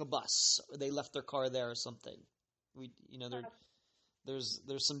they took a bus or they left their car there or something. There's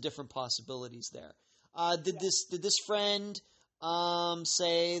some different possibilities there. Did this friend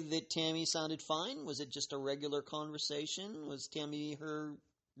say that Tammy sounded fine? Was it just a regular conversation? Was Tammy her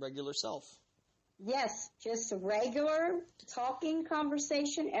regular self? Yes, just a regular talking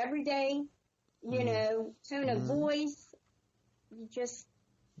conversation every day. You know, tone of voice. Just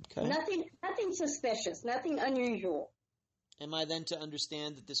nothing suspicious, nothing unusual. Am I then to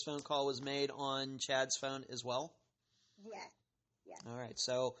understand that this phone call was made on Chad's phone as well? Yes. All right,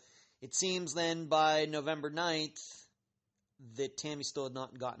 so it seems then by November 9th that Tammy still had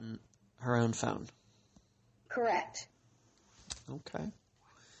not gotten her own phone. Correct. Okay.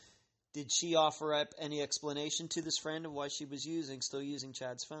 Did she offer up any explanation to this friend of why she was still using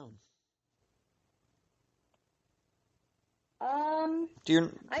Chad's phone?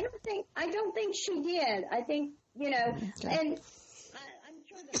 I don't think she did. I think, and I'm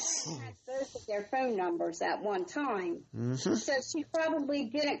sure the friend had both of their phone numbers at one time. Mm-hmm. So she probably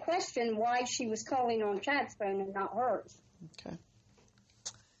didn't question why she was calling on Chad's phone and not hers. Okay.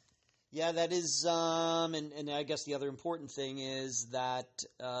 Yeah, that is, and I guess the other important thing is that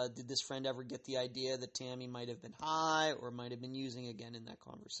did this friend ever get the idea that Tammy might have been high or might have been using again in that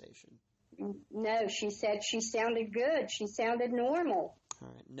conversation? No, she said she sounded good. She sounded normal. All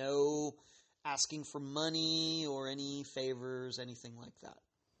right. No asking for money or any favors, anything like that?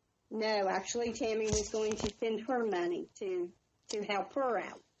 No, actually, Tammy was going to send her money to help her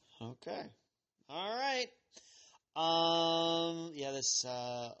out. Okay. All right. Yeah, this,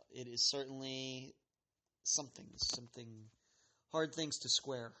 it is certainly something hard things to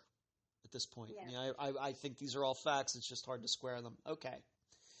square at this point. Yeah. I think these are all facts. It's just hard to square them. Okay.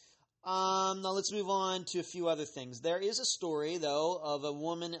 Now let's move on to a few other things. There is a story, though, of a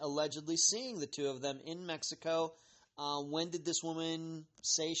woman allegedly seeing the two of them in Mexico. When did this woman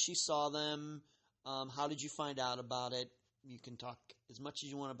say she saw them? How did you find out about it? You can talk as much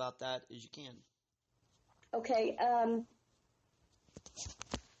as you want about that as you can. Okay.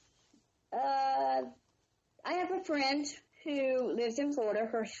 I have a friend who lives in Florida.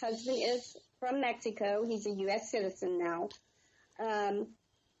 Her husband is from Mexico. He's a U.S. citizen now.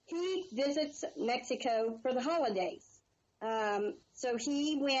 He visits Mexico for the holidays. So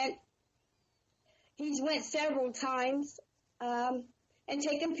he's went several times, and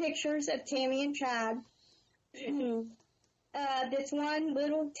taken pictures of Tammy and Chad. This one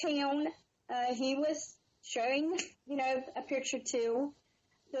little town, he was showing, a picture to.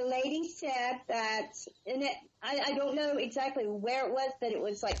 The lady said that, I don't know exactly where it was, but it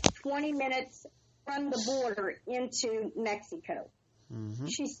was like 20 minutes from the border into Mexico. Mm-hmm.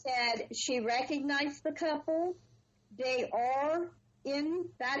 She said she recognized the couple. They are in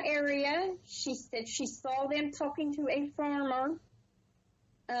that area. She said she saw them talking to a farmer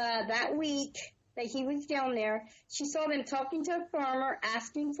that week that he was down there. She saw them talking to a farmer,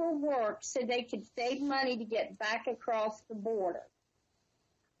 asking for work so they could save money to get back across the border.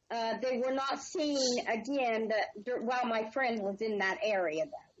 They were not seen again while my friend was in that area,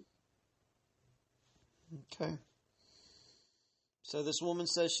 though. Okay. So this woman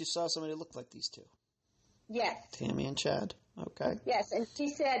says she saw somebody look like these two. Yes. Tammy and Chad. Okay. Yes, and she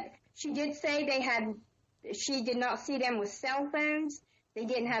did say she did not see them with cell phones. They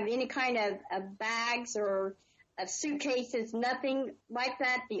didn't have any kind of bags or of suitcases, nothing like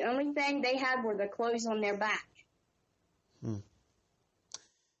that. The only thing they had were the clothes on their back.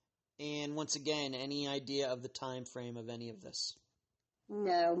 And once again, any idea of the time frame of any of this?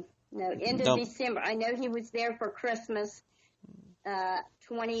 No. End of December. I know he was there for Christmas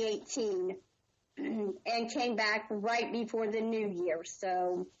 2018 and came back right before the New Year.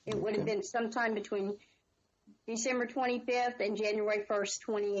 So it would have been sometime between December 25th and January 1st,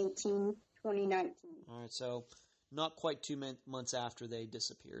 2018, 2019. All right, so not quite 2 months after they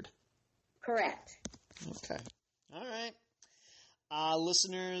disappeared. Correct. Okay. All right.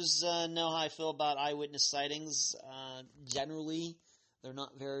 Listeners know how I feel about eyewitness sightings. Generally, they're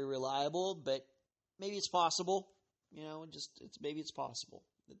not very reliable, but maybe it's possible. Maybe it's possible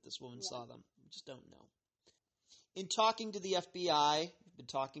that this woman saw them. We just don't know. In talking to the FBI, I've been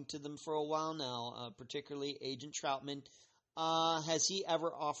talking to them for a while now, particularly Agent Troutman. Has he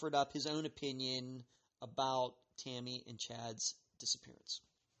ever offered up his own opinion about Tammy and Chad's disappearance?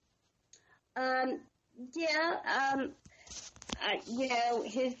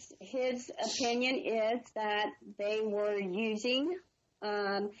 His opinion is that they were using,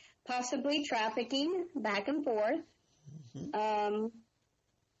 possibly trafficking back and forth. Mm-hmm.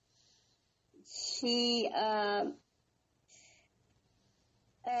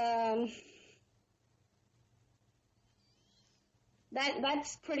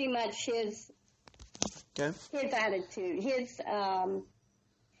 That's pretty much his attitude.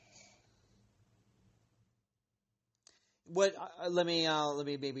 Let me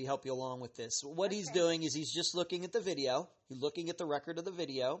maybe help you along with this. What he's doing is he's just looking at the video. He's looking at the record of the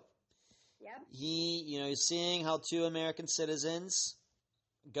video. Yep. He's seeing how two American citizens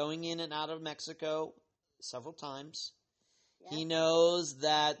going in and out of Mexico several times. Yep. He knows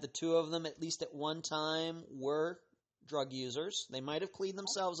that the two of them, at least at one time, were drug users. They might have cleaned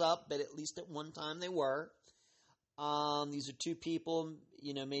themselves up, but at least at one time they were. These are two people,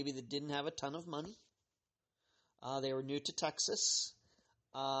 maybe that didn't have a ton of money. They were new to Texas,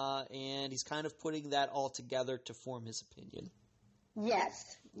 and he's kind of putting that all together to form his opinion.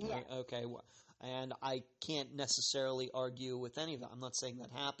 Yes. Okay, and I can't necessarily argue with any of that. I'm not saying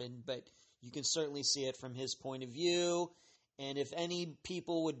that happened, but you can certainly see it from his point of view. And if any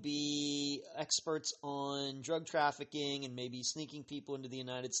people would be experts on drug trafficking and maybe sneaking people into the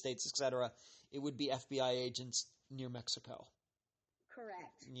United States, etc., it would be FBI agents near Mexico.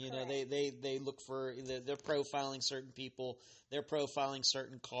 Correct. They look for, they're profiling certain people, they're profiling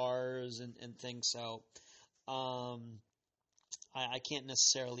certain cars and things. So, I can't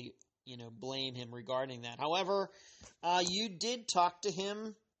necessarily, blame him regarding that. However, you did talk to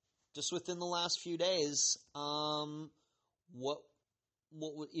him just within the last few days. What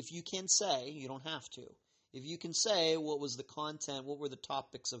if you can say, you don't have to, if you can say, what was the content, what were the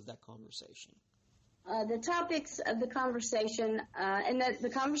topics of that conversation? The topics of the conversation, and the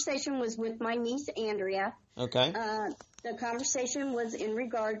conversation was with my niece, Andrea. Okay. The conversation was in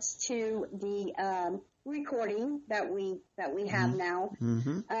regards to the recording that we have now.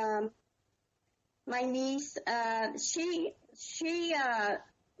 Mm-hmm. My niece, she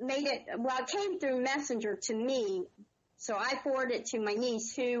made it, it came through Messenger to me, so I forwarded it to my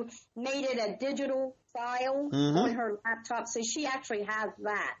niece, who made it a digital file on her laptop, so she actually has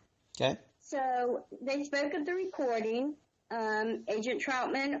that. Okay. So they spoke of the recording. Agent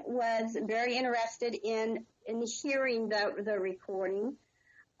Troutman was very interested in hearing the recording.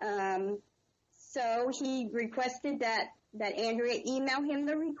 So he requested that Andrea email him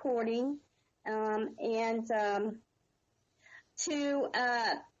the recording, and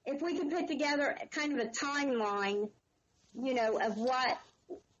if we could put together kind of a timeline, of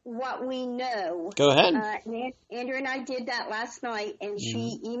what we know. Go ahead. Andrea and I did that last night, and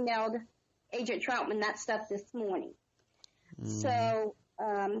she emailed Agent Troutman that stuff this morning. So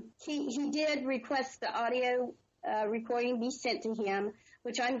he did request the audio recording be sent to him,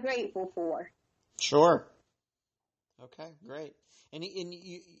 which I'm grateful for. Sure. Okay, great. And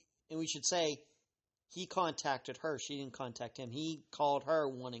we should say he contacted her. She didn't contact him. He called her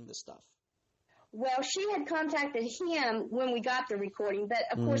wanting the stuff. Well, she had contacted him when we got the recording, but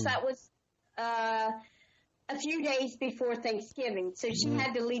of course that was a few days before Thanksgiving, so she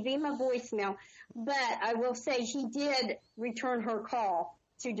had to leave him a voicemail. But I will say he did return her call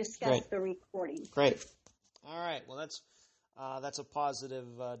to discuss the recording. Great. All right. Well, that's a positive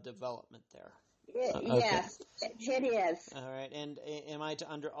development there. Yes, it is. All right. And am I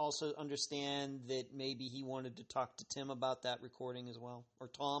to also understand that maybe he wanted to talk to Tim about that recording as well, or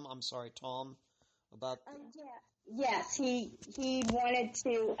Tom? I'm sorry, Tom, about. Yes, he wanted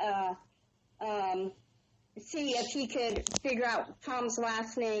to see if he could figure out Tom's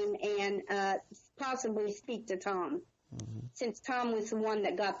last name and possibly speak to Tom, since Tom was the one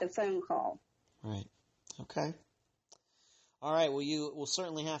that got the phone call. Right. Okay. All right. Well, you will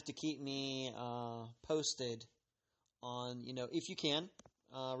certainly have to keep me posted on, if you can,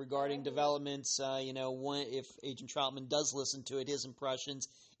 regarding developments. If Agent Troutman does listen to it, his impressions.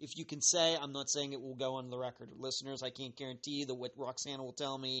 If you can say, I'm not saying it will go on the record. Listeners, I can't guarantee that what Roxana will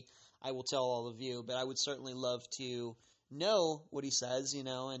tell me, I will tell all of you. But I would certainly love to know what he says,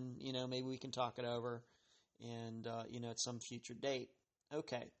 and, maybe we can talk it over and, at some future date.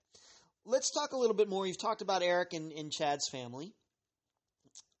 Okay. let's talk a little bit more. You've talked about Eric and Chad's family.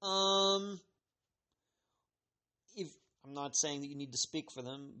 If I'm not saying that you need to speak for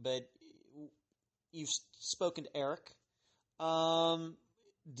them, but you've spoken to Eric.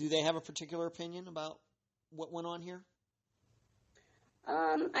 Do they have a particular opinion about what went on here?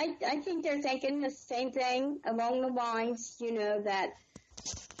 I think they're thinking the same thing along the lines, that,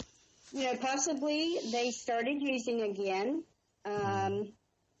 possibly they started using again.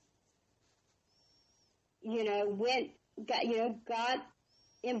 Got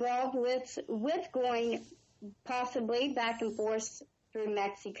involved with going possibly back and forth through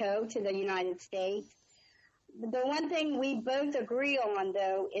Mexico to the United States. The one thing we both agree on,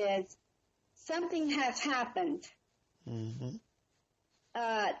 though, is something has happened to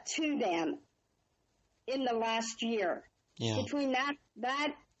them in the last year. Yeah. Between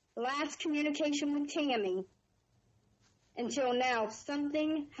that last communication with Tammy until now,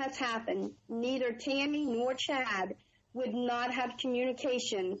 something has happened. Neither Tammy nor Chad would not have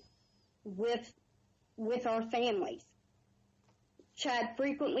communication with our families. Chad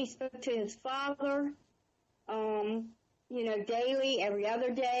frequently spoke to his father, daily, every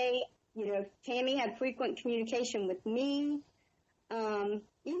other day. Tammy had frequent communication with me.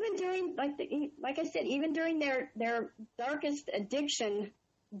 Even during, like I said, even during their darkest addiction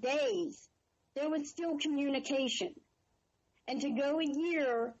days, there was still communication. And to go a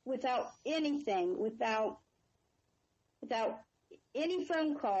year without anything, without any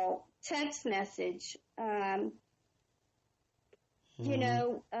phone call, text message,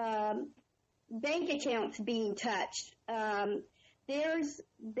 bank accounts being touched, there's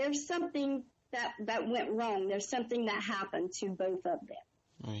something that went wrong. There's something that happened to both of them.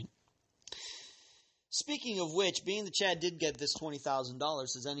 Right. Speaking of which, being that Chad did get this $20,000,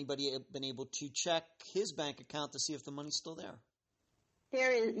 has anybody been able to check his bank account to see if the money's still there?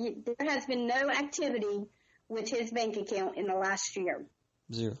 There has been no activity with his bank account in the last year.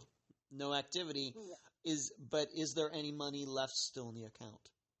 Zero. No activity. But is there any money left still in the account?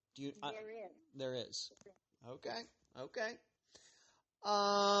 There is. Okay.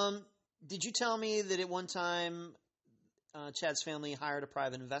 Did you tell me that at one time Chad's family hired a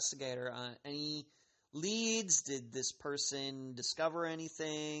private investigator? Any leads? Did this person discover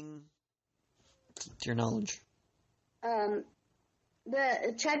anything? To your knowledge. The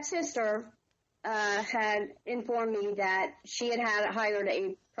Chad's sister had informed me that she had hired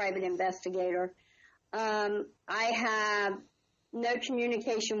a private investigator. I have no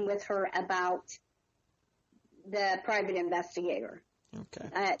communication with her about the private investigator. Okay.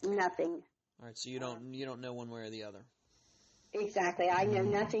 Nothing. All right, so you don't know one way or the other. Exactly. I know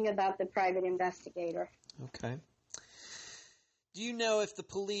nothing about the private investigator. Okay. Do you know if the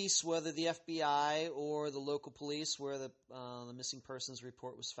police, whether the FBI or the local police where the missing persons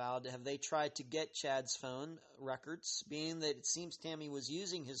report was filed, have they tried to get Chad's phone records? Being that it seems Tammy was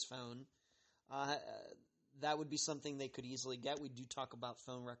using his phone, that would be something they could easily get. We do talk about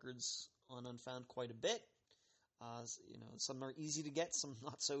phone records on Unfound quite a bit. Some are easy to get, some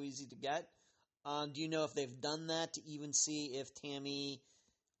not so easy to get. Do you know if they've done that to even see if Tammy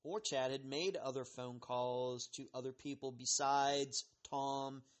or Chad had made other phone calls to other people besides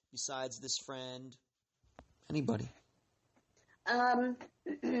Tom, besides this friend? Anybody?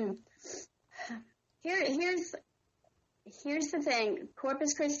 Here's the thing.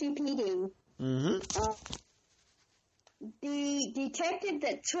 Corpus Christi PD. The detective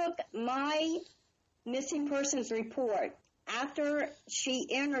that took my missing persons report, after she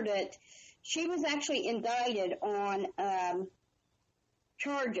entered it, she was actually indicted on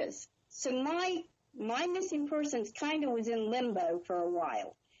charges. So my missing persons kind of was in limbo for a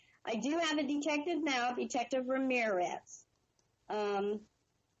while. I do have a detective now, Detective Ramirez. Okay.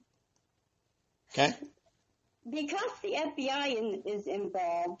 Because the FBI is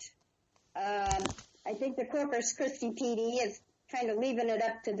involved, I think the Corpus Christi PD is kind of leaving it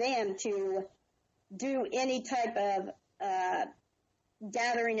up to them to do any type of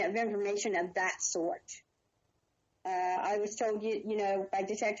gathering of information of that sort. I was told, by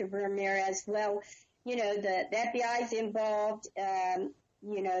Detective Ramirez, well, the FBI is involved.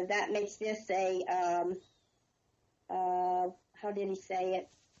 That makes this a, how did he say it?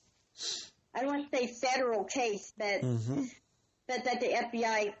 I don't want to say federal case, but that the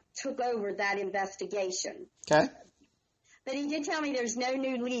FBI took over that investigation. Okay. But he did tell me there's no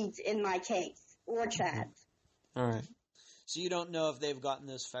new leads in my case or Chad's. All right. So you don't know if they've gotten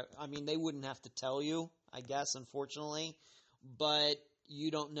this. They wouldn't have to tell you, I guess, unfortunately. But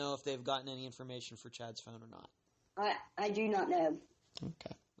you don't know if they've gotten any information for Chad's phone or not. I do not know.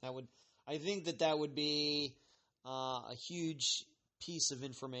 Okay. I think that would be a huge piece of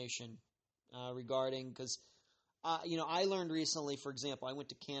information regarding, because, I learned recently, for example, I went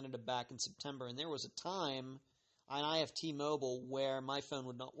to Canada back in September, and there was a time, and I have T-Mobile, where my phone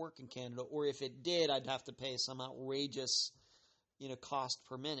would not work in Canada, or if it did, I'd have to pay some outrageous, cost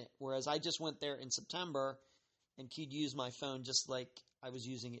per minute. Whereas I just went there in September and could use my phone just like I was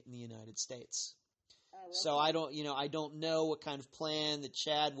using it in the United States. So I don't know what kind of plan that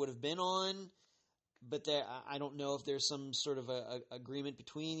Chad would have been on, but I don't know if there's some sort of a agreement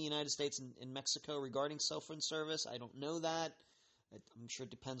between the United States and Mexico regarding cell phone service. I don't know that. I'm sure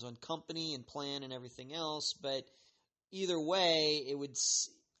it depends on company and plan and everything else, but either way,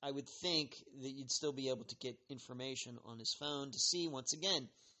 I would think that you'd still be able to get information on his phone to see, once again,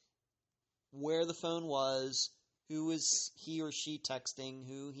 where the phone was, who was he or she texting,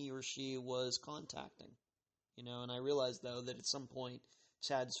 who he or she was contacting. And I realized, though, that at some point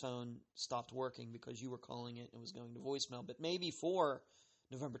Chad's phone stopped working because you were calling it and it was going to voicemail, but maybe for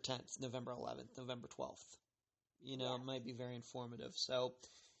November 10th, November 11th, November 12th. It might be very informative. So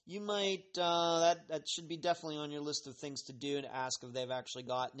you might, that should be definitely on your list of things to do, to ask if they've actually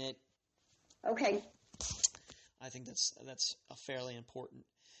gotten it. Okay. I think that's fairly important.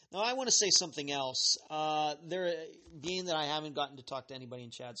 Now, I want to say something else. Being that I haven't gotten to talk to anybody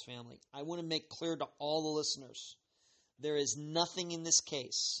in Chad's family, I want to make clear to all the listeners, there is nothing in this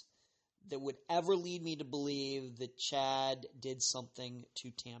case that would ever lead me to believe that Chad did something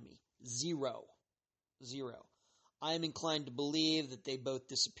to Tammy. Zero. I am inclined to believe that they both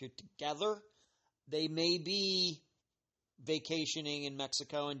disappeared together. They may be vacationing in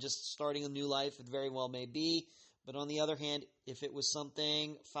Mexico and just starting a new life. It very well may be. But on the other hand, if it was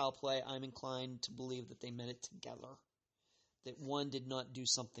something foul play, I'm inclined to believe that they meant it together. That one did not do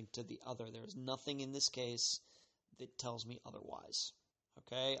something to the other. There is nothing in this case that tells me otherwise.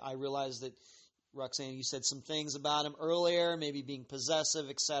 Okay? I realize that, Roxanne, you said some things about him earlier, maybe being possessive,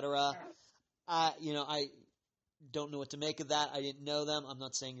 etc. I don't know what to make of that. I didn't know them. I'm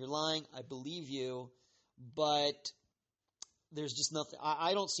not saying you're lying. I believe you. But there's just nothing.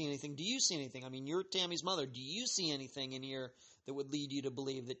 I don't see anything. Do you see anything? I mean, you're Tammy's mother. Do you see anything in here that would lead you to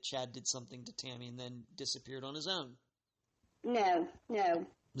believe that Chad did something to Tammy and then disappeared on his own? No.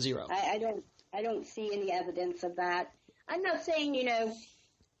 Zero. I don't see any evidence of that. I'm not saying,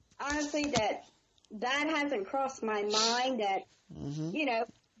 honestly, that hasn't crossed my mind that,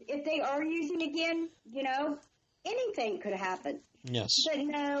 if they are using again, anything could happen. Yes. But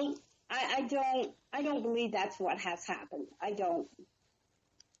no, I don't believe that's what has happened. I don't.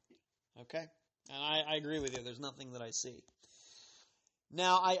 Okay. And I agree with you. There's nothing that I see.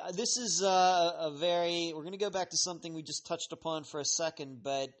 Now, this is we're going to go back to something we just touched upon for a second,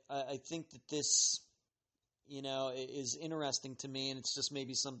 but I think that this, is interesting to me, and it's just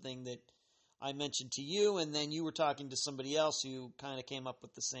maybe something that I mentioned to you, and then you were talking to somebody else who kind of came up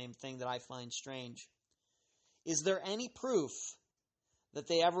with the same thing that I find strange. Is there any proof that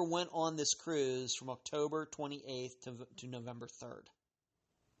they ever went on this cruise from October 28th to November 3rd?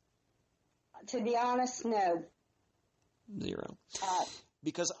 To be honest, no. Zero.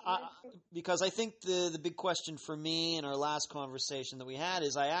 Because I think the big question for me in our last conversation that we had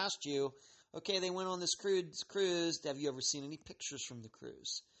is I asked you, okay, they went on this cruise. Have you ever seen any pictures from the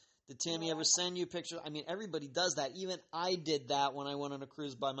cruise? Did Tammy ever send you pictures? I mean, everybody does that. Even I did that when I went on a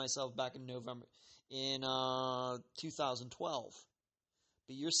cruise by myself back in November in 2012.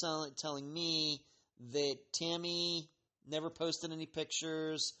 But you're telling me that Tammy never posted any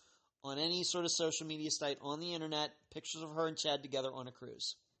pictures on any sort of social media site on the internet, pictures of her and Chad together on a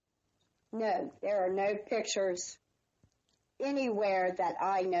cruise. No, there are no pictures anywhere that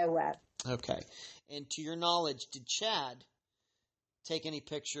I know of. Okay. And to your knowledge, did Chad take any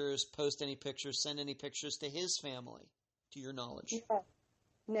pictures, post any pictures, send any pictures to his family, to your knowledge?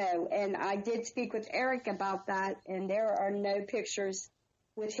 No, and I did speak with Eric about that, and there are no pictures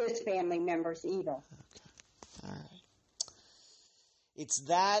with his family members either. Okay. All right. It's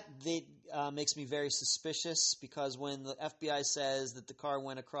that makes me very suspicious, because when the FBI says that the car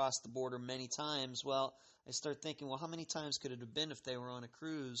went across the border many times, well, I start thinking, well, how many times could it have been if they were on a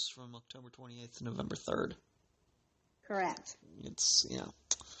cruise from October 28th to November 3rd? Correct.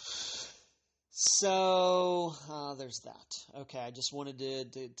 So, there's that. Okay, I just wanted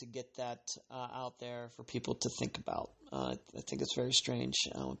to get that out there for people to think about. I think it's very strange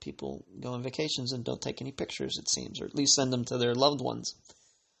when people go on vacations and don't take any pictures, it seems, or at least send them to their loved ones.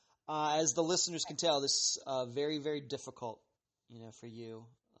 As the listeners can tell, this is very, very difficult, for you,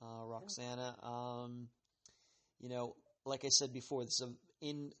 Roxana. Like I said before,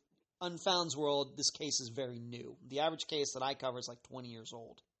 in Unfound's world, this case is very new. The average case that I cover is like 20 years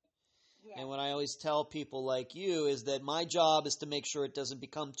old. Yeah. And what I always tell people like you is that my job is to make sure it doesn't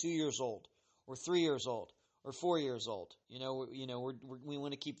become 2 years old or 3 years old, or 4 years old. We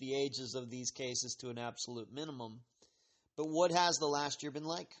want to keep the ages of these cases to an absolute minimum. But what has the last year been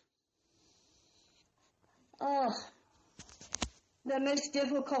like? Oh, the most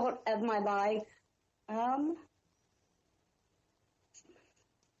difficult of my life. I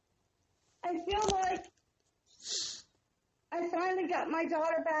feel like I finally got my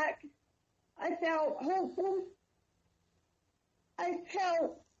daughter back. I felt hopeful. I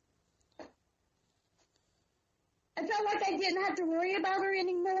felt like I didn't have to worry about her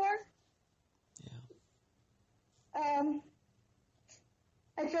anymore. Yeah.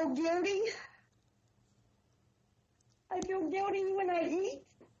 I feel guilty. I feel guilty when I eat.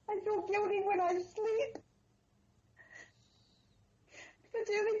 I feel guilty when I sleep. Because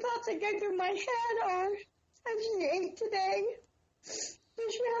the only thoughts that go through my head are, has she ate today? Does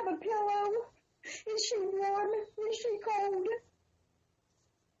she have a pillow? Is she warm? Is she cold?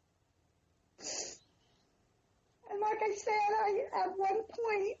 And like I said, at one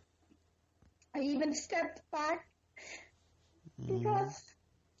point, I even stepped back because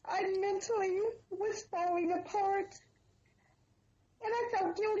I mentally was falling apart. And I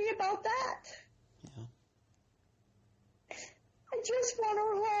felt guilty about that. Yeah. I just want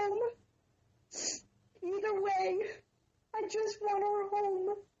her home. Either way, I just want her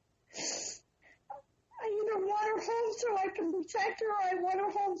home. I either want her home so I can protect her, or I want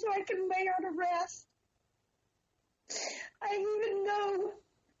her home so I can lay her to rest. I even know,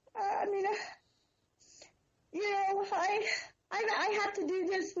 I have to do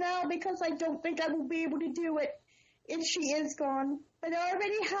this now because I don't think I will be able to do it if she is gone. But I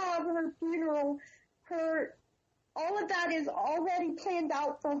already have her funeral. All of that is already planned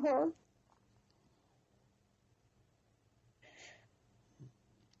out for her.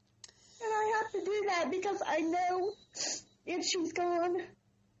 And I have to do that because I know if she's gone,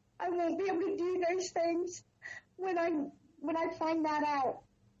 I won't be able to do those things when I find that out.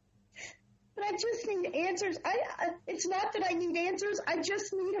 But I just need answers. It's not that I need answers. I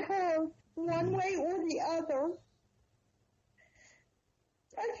just need her one way or the other.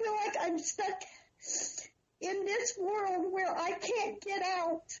 I feel like I'm stuck in this world where I can't get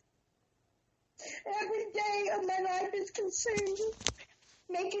out. Every day of my life is consumed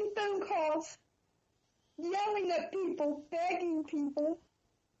making phone calls, yelling at people, begging people.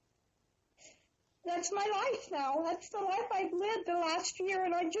 That's my life now. That's the life I've lived the last year,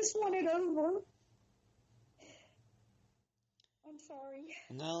 and I just want it over. I'm sorry.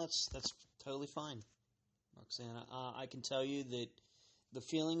 No, that's totally fine, Roxanna. I can tell you that the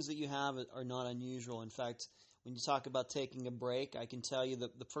feelings that you have are not unusual. In fact, when you talk about taking a break, I can tell you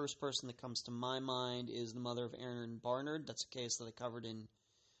that the first person that comes to my mind is the mother of Aaron Barnard. That's a case that I covered in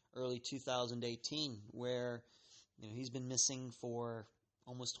early 2018, where he's been missing for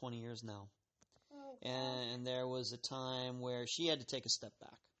almost 20 years now. Oh, and there was a time where she had to take a step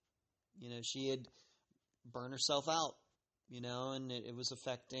back. She had burned herself out, and it was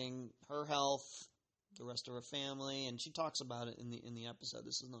affecting her health, the rest of her family, and she talks about it in the episode.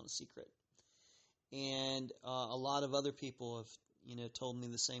 This is not a secret. And a lot of other people have, told me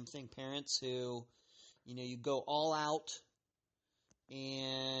the same thing. Parents who, you go all out,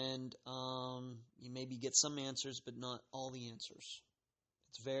 and you maybe get some answers, but not all the answers.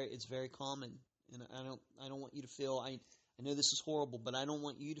 It's very common, and I don't want you to feel. I know this is horrible, but I don't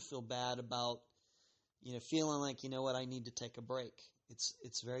want you to feel bad about, feeling like, I need to take a break.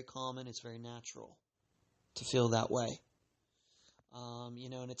 It's very common. It's very natural to feel that way.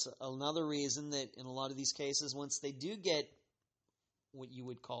 And it's another reason that in a lot of these cases, once they do get what you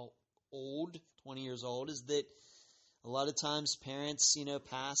would call old, 20 years old, is that a lot of times parents,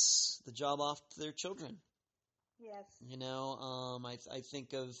 pass the job off to their children. Yes. I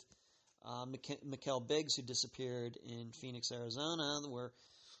think of Mikkel Biggs, who disappeared in Phoenix, Arizona, where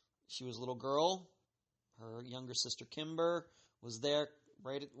she was a little girl. Her younger sister, Kimber, was there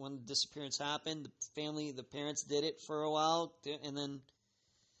right when the disappearance happened. The parents did it for a while, and then,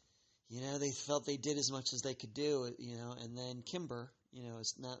 they felt they did as much as they could do, and then Kimber,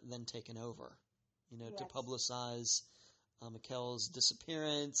 is not then taken over, Yes. to publicize Mikkel's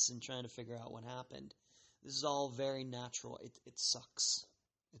disappearance and trying to figure out what happened. This is all very natural. It sucks.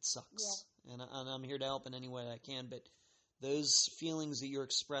 It sucks. Yeah. And I'm here to help in any way I can, but those feelings that you're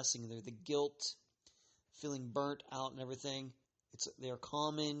expressing, they're the guilt, feeling burnt out and everything, they're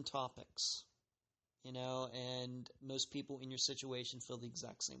common topics, and most people in your situation feel the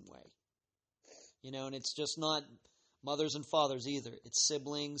exact same way. And it's just not mothers and fathers either. It's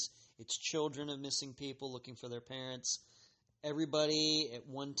siblings, it's children of missing people looking for their parents. Everybody at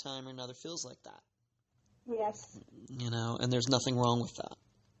one time or another feels like that. Yes. And there's nothing wrong with that.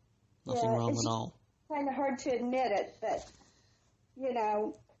 Nothing wrong at all. It's kind of hard to admit it, but, you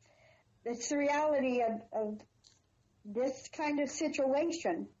know, it's the reality of this kind of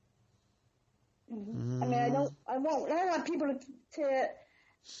situation. I mean, I don't want people to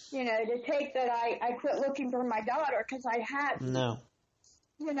you know, to take that I quit looking for my daughter because I hadn't. No.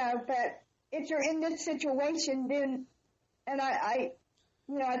 You know, but if you're in this situation, then, and I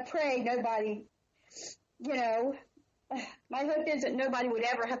pray nobody, you know, my hope is that nobody would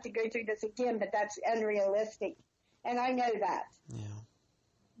ever have to go through this again, but that's unrealistic. And I know that. Yeah.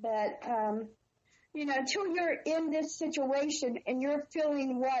 But, you know, until you're in this situation and you're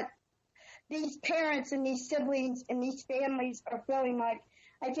feeling what these parents and these siblings and these families are feeling like,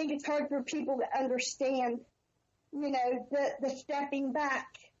 I think it's hard for people to understand, you know, the stepping back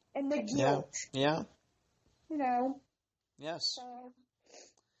and the guilt. Yeah. You know. Yes.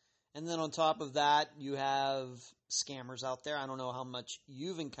 And then on top of that, you have scammers out there. I don't know how much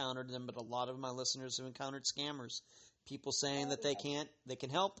you've encountered them, but a lot of my listeners have encountered scammers. People saying that they can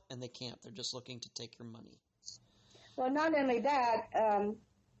help, and they can't. They're just looking to take your money. Well, not only that,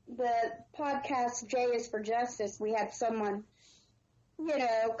 the podcast J is for Justice, we had someone, you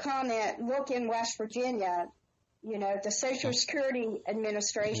know, comment, look in West Virginia, you know, the Social Security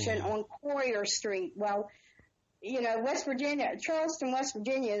Administration on Courier Street. Well, you know, West Virginia, Charleston, West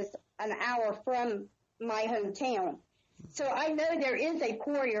Virginia is an hour from my hometown. So I know there is a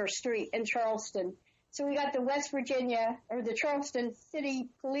Courier Street in Charleston. So we got the West Virginia or the Charleston City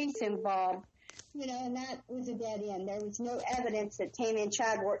Police involved, you know, and that was a dead end. There was no evidence that Tammy and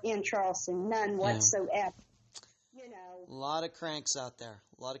Chad were in Charleston, none whatsoever. You know, a lot of cranks out there,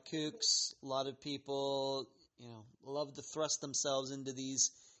 a lot of kooks, a lot of people, you know, love to thrust themselves into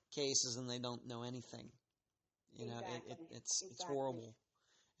these cases and they don't know anything. You know, it's horrible.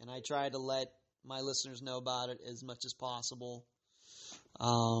 And I try to let my listeners know about it as much as possible.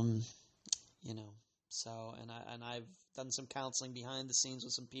 You know, so, and I've done some counseling behind the scenes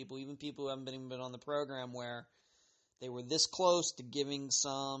with some people, even people who haven't been on the program, where they were this close to giving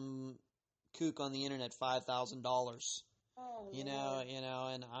some kook on the internet $5,000. You know,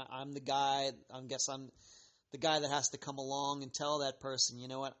 and I'm the guy, I'm the guy that has to come along and tell that person, you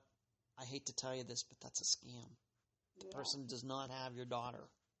know what, I hate to tell you this, but that's a scam. The person does not have your daughter.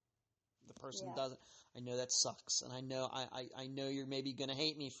 The person doesn't. I know that sucks, and I know you're maybe going to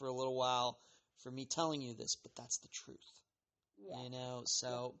hate me for a little while for me telling you this, but that's the truth. You know,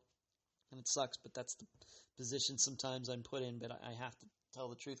 so, and it sucks, but that's the position sometimes I'm put in, but I have to tell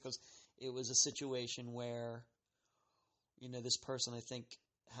the truth because it was a situation where, you know, this person, I think,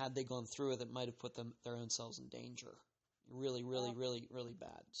 had they gone through it, it might have put their own selves in danger. Really, really, really, really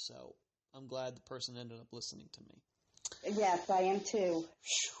bad. So I'm glad the person ended up listening to me. Yes, I am too.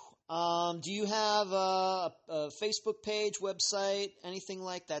 Do you have a Facebook page, website, anything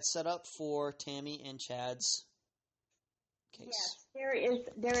like that set up for Tammy and Chad's case? Yes,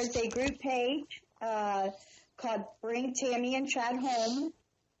 there is a group page called Bring Tammy and Chad Home.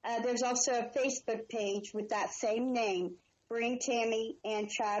 There's also a Facebook page with that same name, Bring Tammy and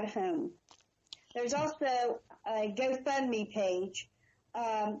Chad Home. There's also a GoFundMe page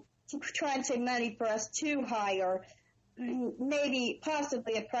to try and save money for us to hire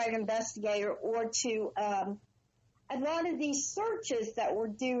possibly a private investigator, or to a lot of these searches that we're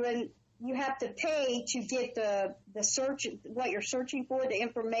doing, you have to pay to get the search, what you're searching for, the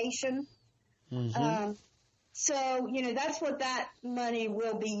information. So, you know, that's what that money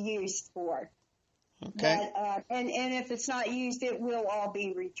will be used for. Okay. But, and if it's not used, it will all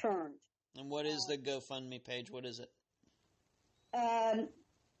be returned. And what is the GoFundMe page? What is it? Let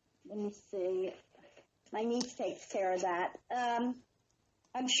me see. My niece takes care of that.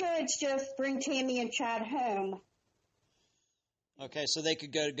 I'm sure it's just Bring Tammy and Chad Home. Okay, so they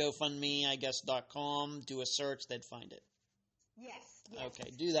could go to GoFundMe, I guess, .com, do a search, they'd find it. Yes.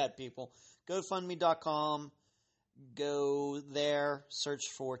 Okay, do that, people. GoFundMe.com, go there, search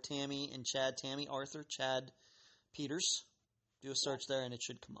for Tammy and Chad. Tammy Arthur, Chad Peters. Do a search there, and it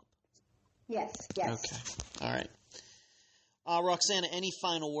should come up. Yes. Okay, all right. Roxana, any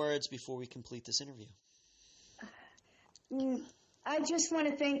final words before we complete this interview? I just want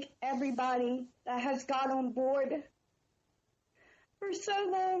to thank everybody that has got on board. For so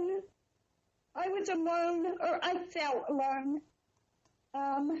long, I was alone, or I felt alone.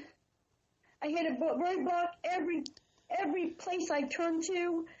 I hit a roadblock every place I turned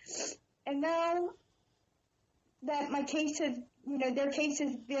to, and now that my case has, you know, their case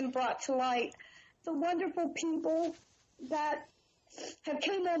has been brought to light, the wonderful people that have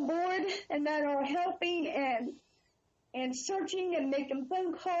come on board and that are helping and searching and making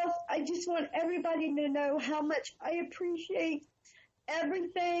phone calls. I just want everybody to know how much I appreciate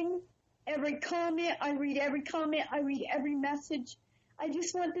everything every comment. I read every comment. I read every message. I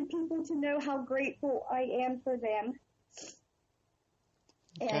just want the people to know how grateful I am for them.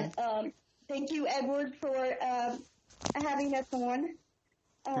 Okay. And thank you, Edward, for having us on.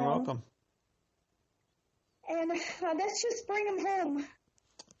 You're welcome. And let's just bring them home.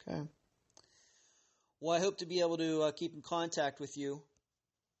 Okay. Well, I hope to be able to keep in contact with you,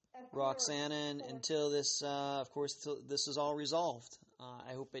 Roxana, and until this, of course, till this is all resolved.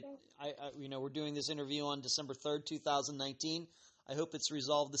 I hope it. We're doing this interview on December 3rd, 2019. I hope it's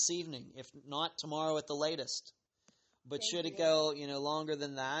resolved this evening, if not tomorrow at the latest. But should it go, longer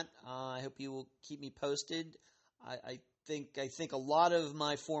than that, I hope you will keep me posted. I think a lot of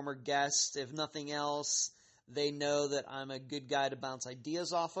my former guests, if nothing else, they know that I'm a good guy to bounce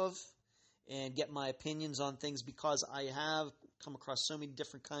ideas off of and get my opinions on things, because I have come across so many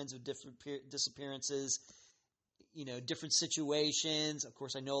different kinds of different disappearances, different situations. Of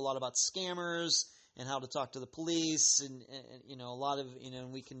course, I know a lot about scammers and how to talk to the police, and a lot of,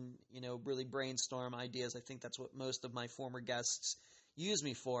 and we can, really brainstorm ideas. I think that's what most of my former guests use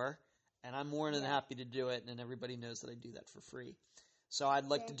me for, and I'm more than happy to do it, and everybody knows that I do that for free. So I'd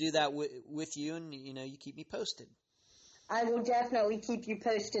like to do that with you, and, you keep me posted. I will definitely keep you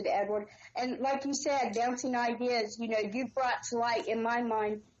posted, Edward. And like you said, bouncing ideas, you've brought to light in my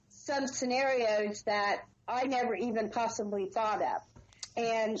mind some scenarios that I never even possibly thought of.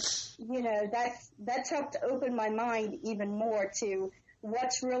 And, that's helped open my mind even more to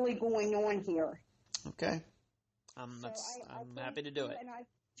what's really going on here. Okay. I'm happy to do it. And I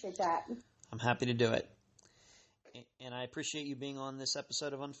appreciate that. I'm happy to do it. And I appreciate you being on this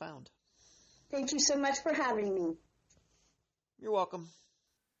episode of Unfound. Thank you so much for having me. You're welcome.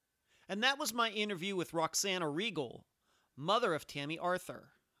 And that was my interview with Roxana Regal, mother of Tammy Arthur.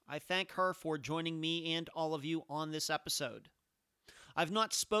 I thank her for joining me and all of you on this episode. I've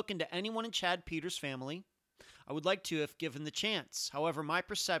not spoken to anyone in Chad Peters' family. I would like to if given the chance. However, my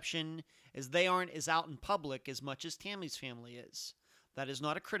perception is they aren't as out in public as much as Tammy's family is. That is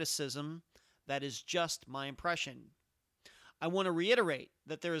not a criticism. That is just my impression. I want to reiterate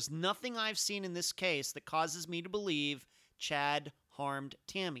that there is nothing I've seen in this case that causes me to believe Chad harmed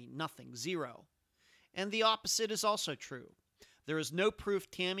Tammy. Nothing. Zero. And the opposite is also true. There is no proof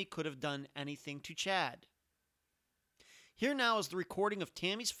Tammy could have done anything to Chad. Here now is the recording of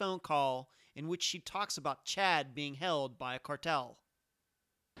Tammy's phone call in which she talks about Chad being held by a cartel.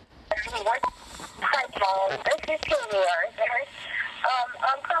 Hi, Tom. This is Tammy Arthur.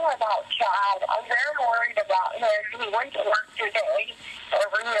 I'm calling about Chad. I'm very worried about him. He went to work today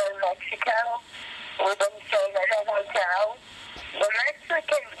over here in Mexico. We've been staying at a hotel. The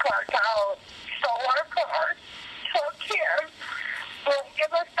Mexican cartel stole our car, took him, won't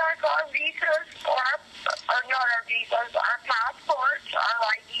give us back our visas, or not our visas, our passports, our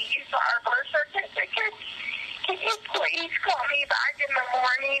IDs, our birth certificates. Can you please call me back in the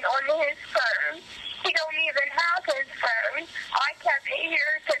morning on his phone? He don't even have his phone. I kept it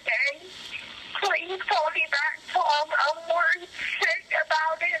here today. Please call me back, Tom. I'm worried sick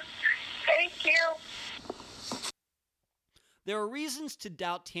about him. Thank you. There are reasons to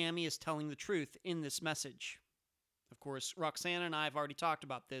doubt Tammy is telling the truth in this message. Of course, Roxana and I have already talked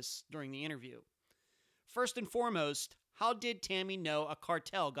about this during the interview. First and foremost, how did Tammy know a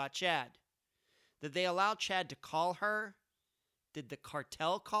cartel got Chad? Did they allow Chad to call her? Did the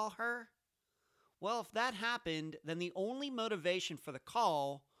cartel call her? Well, if that happened, then the only motivation for the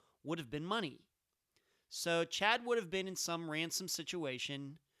call would have been money. So Chad would have been in some ransom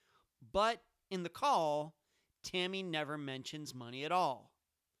situation, but in the call, Tammy never mentions money at all.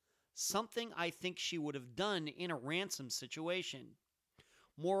 Something I think she would have done in a ransom situation.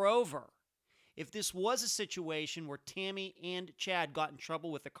 Moreover, if this was a situation where Tammy and Chad got in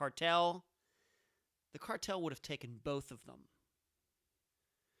trouble with the cartel would have taken both of them.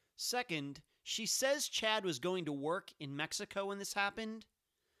 Second, she says Chad was going to work in Mexico when this happened.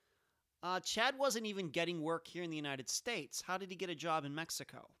 Chad wasn't even getting work here in the United States. How did he get a job in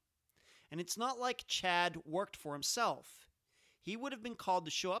Mexico? And it's not like Chad worked for himself. He would have been called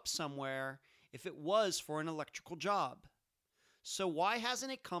to show up somewhere if it was for an electrical job. So why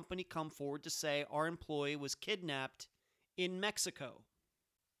hasn't a company come forward to say our employee was kidnapped in Mexico?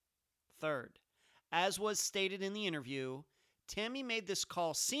 Third, as was stated in the interview, Tammy made this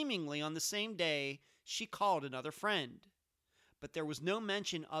call seemingly on the same day she called another friend. But there was no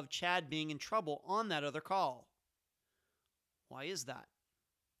mention of Chad being in trouble on that other call. Why is that?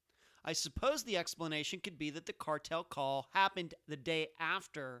 I suppose the explanation could be that the cartel call happened the day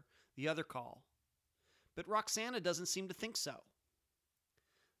after the other call. But Roxana doesn't seem to think so.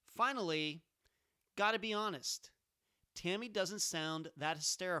 Finally, gotta be honest, Tammy doesn't sound that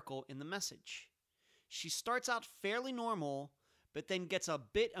hysterical in the message. She starts out fairly normal, but then gets a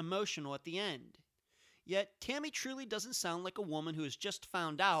bit emotional at the end. Yet Tammy truly doesn't sound like a woman who has just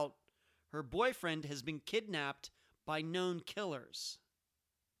found out her boyfriend has been kidnapped by known killers.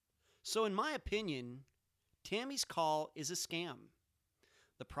 So in my opinion, Tammy's call is a scam.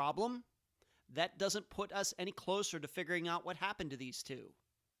 The problem? That doesn't put us any closer to figuring out what happened to these two.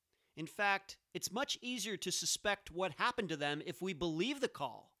 In fact, it's much easier to suspect what happened to them if we believe the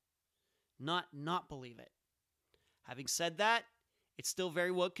call, not believe it. Having said that, it still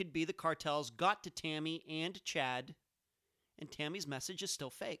very well could be the cartels got to Tammy and Chad, and Tammy's message is still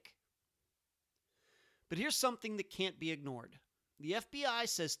fake. But here's something that can't be ignored. The FBI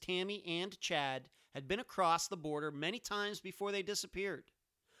says Tammy and Chad had been across the border many times before they disappeared,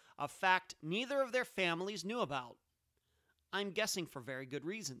 a fact neither of their families knew about. I'm guessing for very good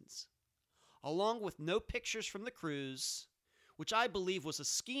reasons. Along with no pictures from the cruise, which I believe was a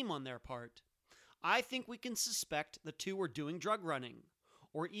scheme on their part, I think we can suspect the two were doing drug running,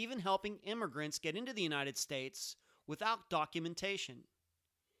 or even helping immigrants get into the United States without documentation.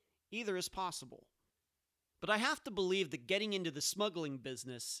 Either is possible. But I have to believe that getting into the smuggling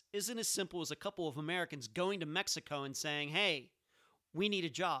business isn't as simple as a couple of Americans going to Mexico and saying, "Hey, we need a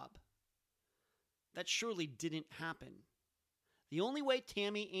job." That surely didn't happen. The only way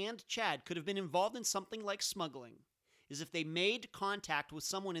Tammy and Chad could have been involved in something like smuggling is if they made contact with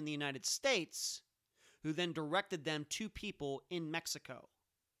someone in the United States who then directed them to people in Mexico.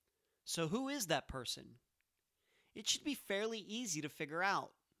 So who is that person? It should be fairly easy to figure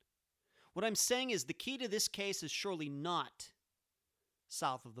out. What I'm saying is the key to this case is surely not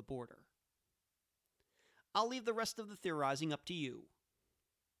south of the border. I'll leave the rest of the theorizing up to you.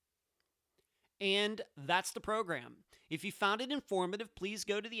 And that's the program. If you found it informative, please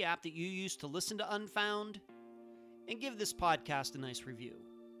go to the app that you use to listen to Unfound and give this podcast a nice review.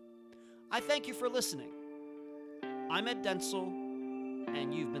 I thank you for listening. I'm Ed Dentzel,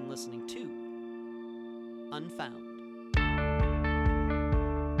 and you've been listening to Unfound.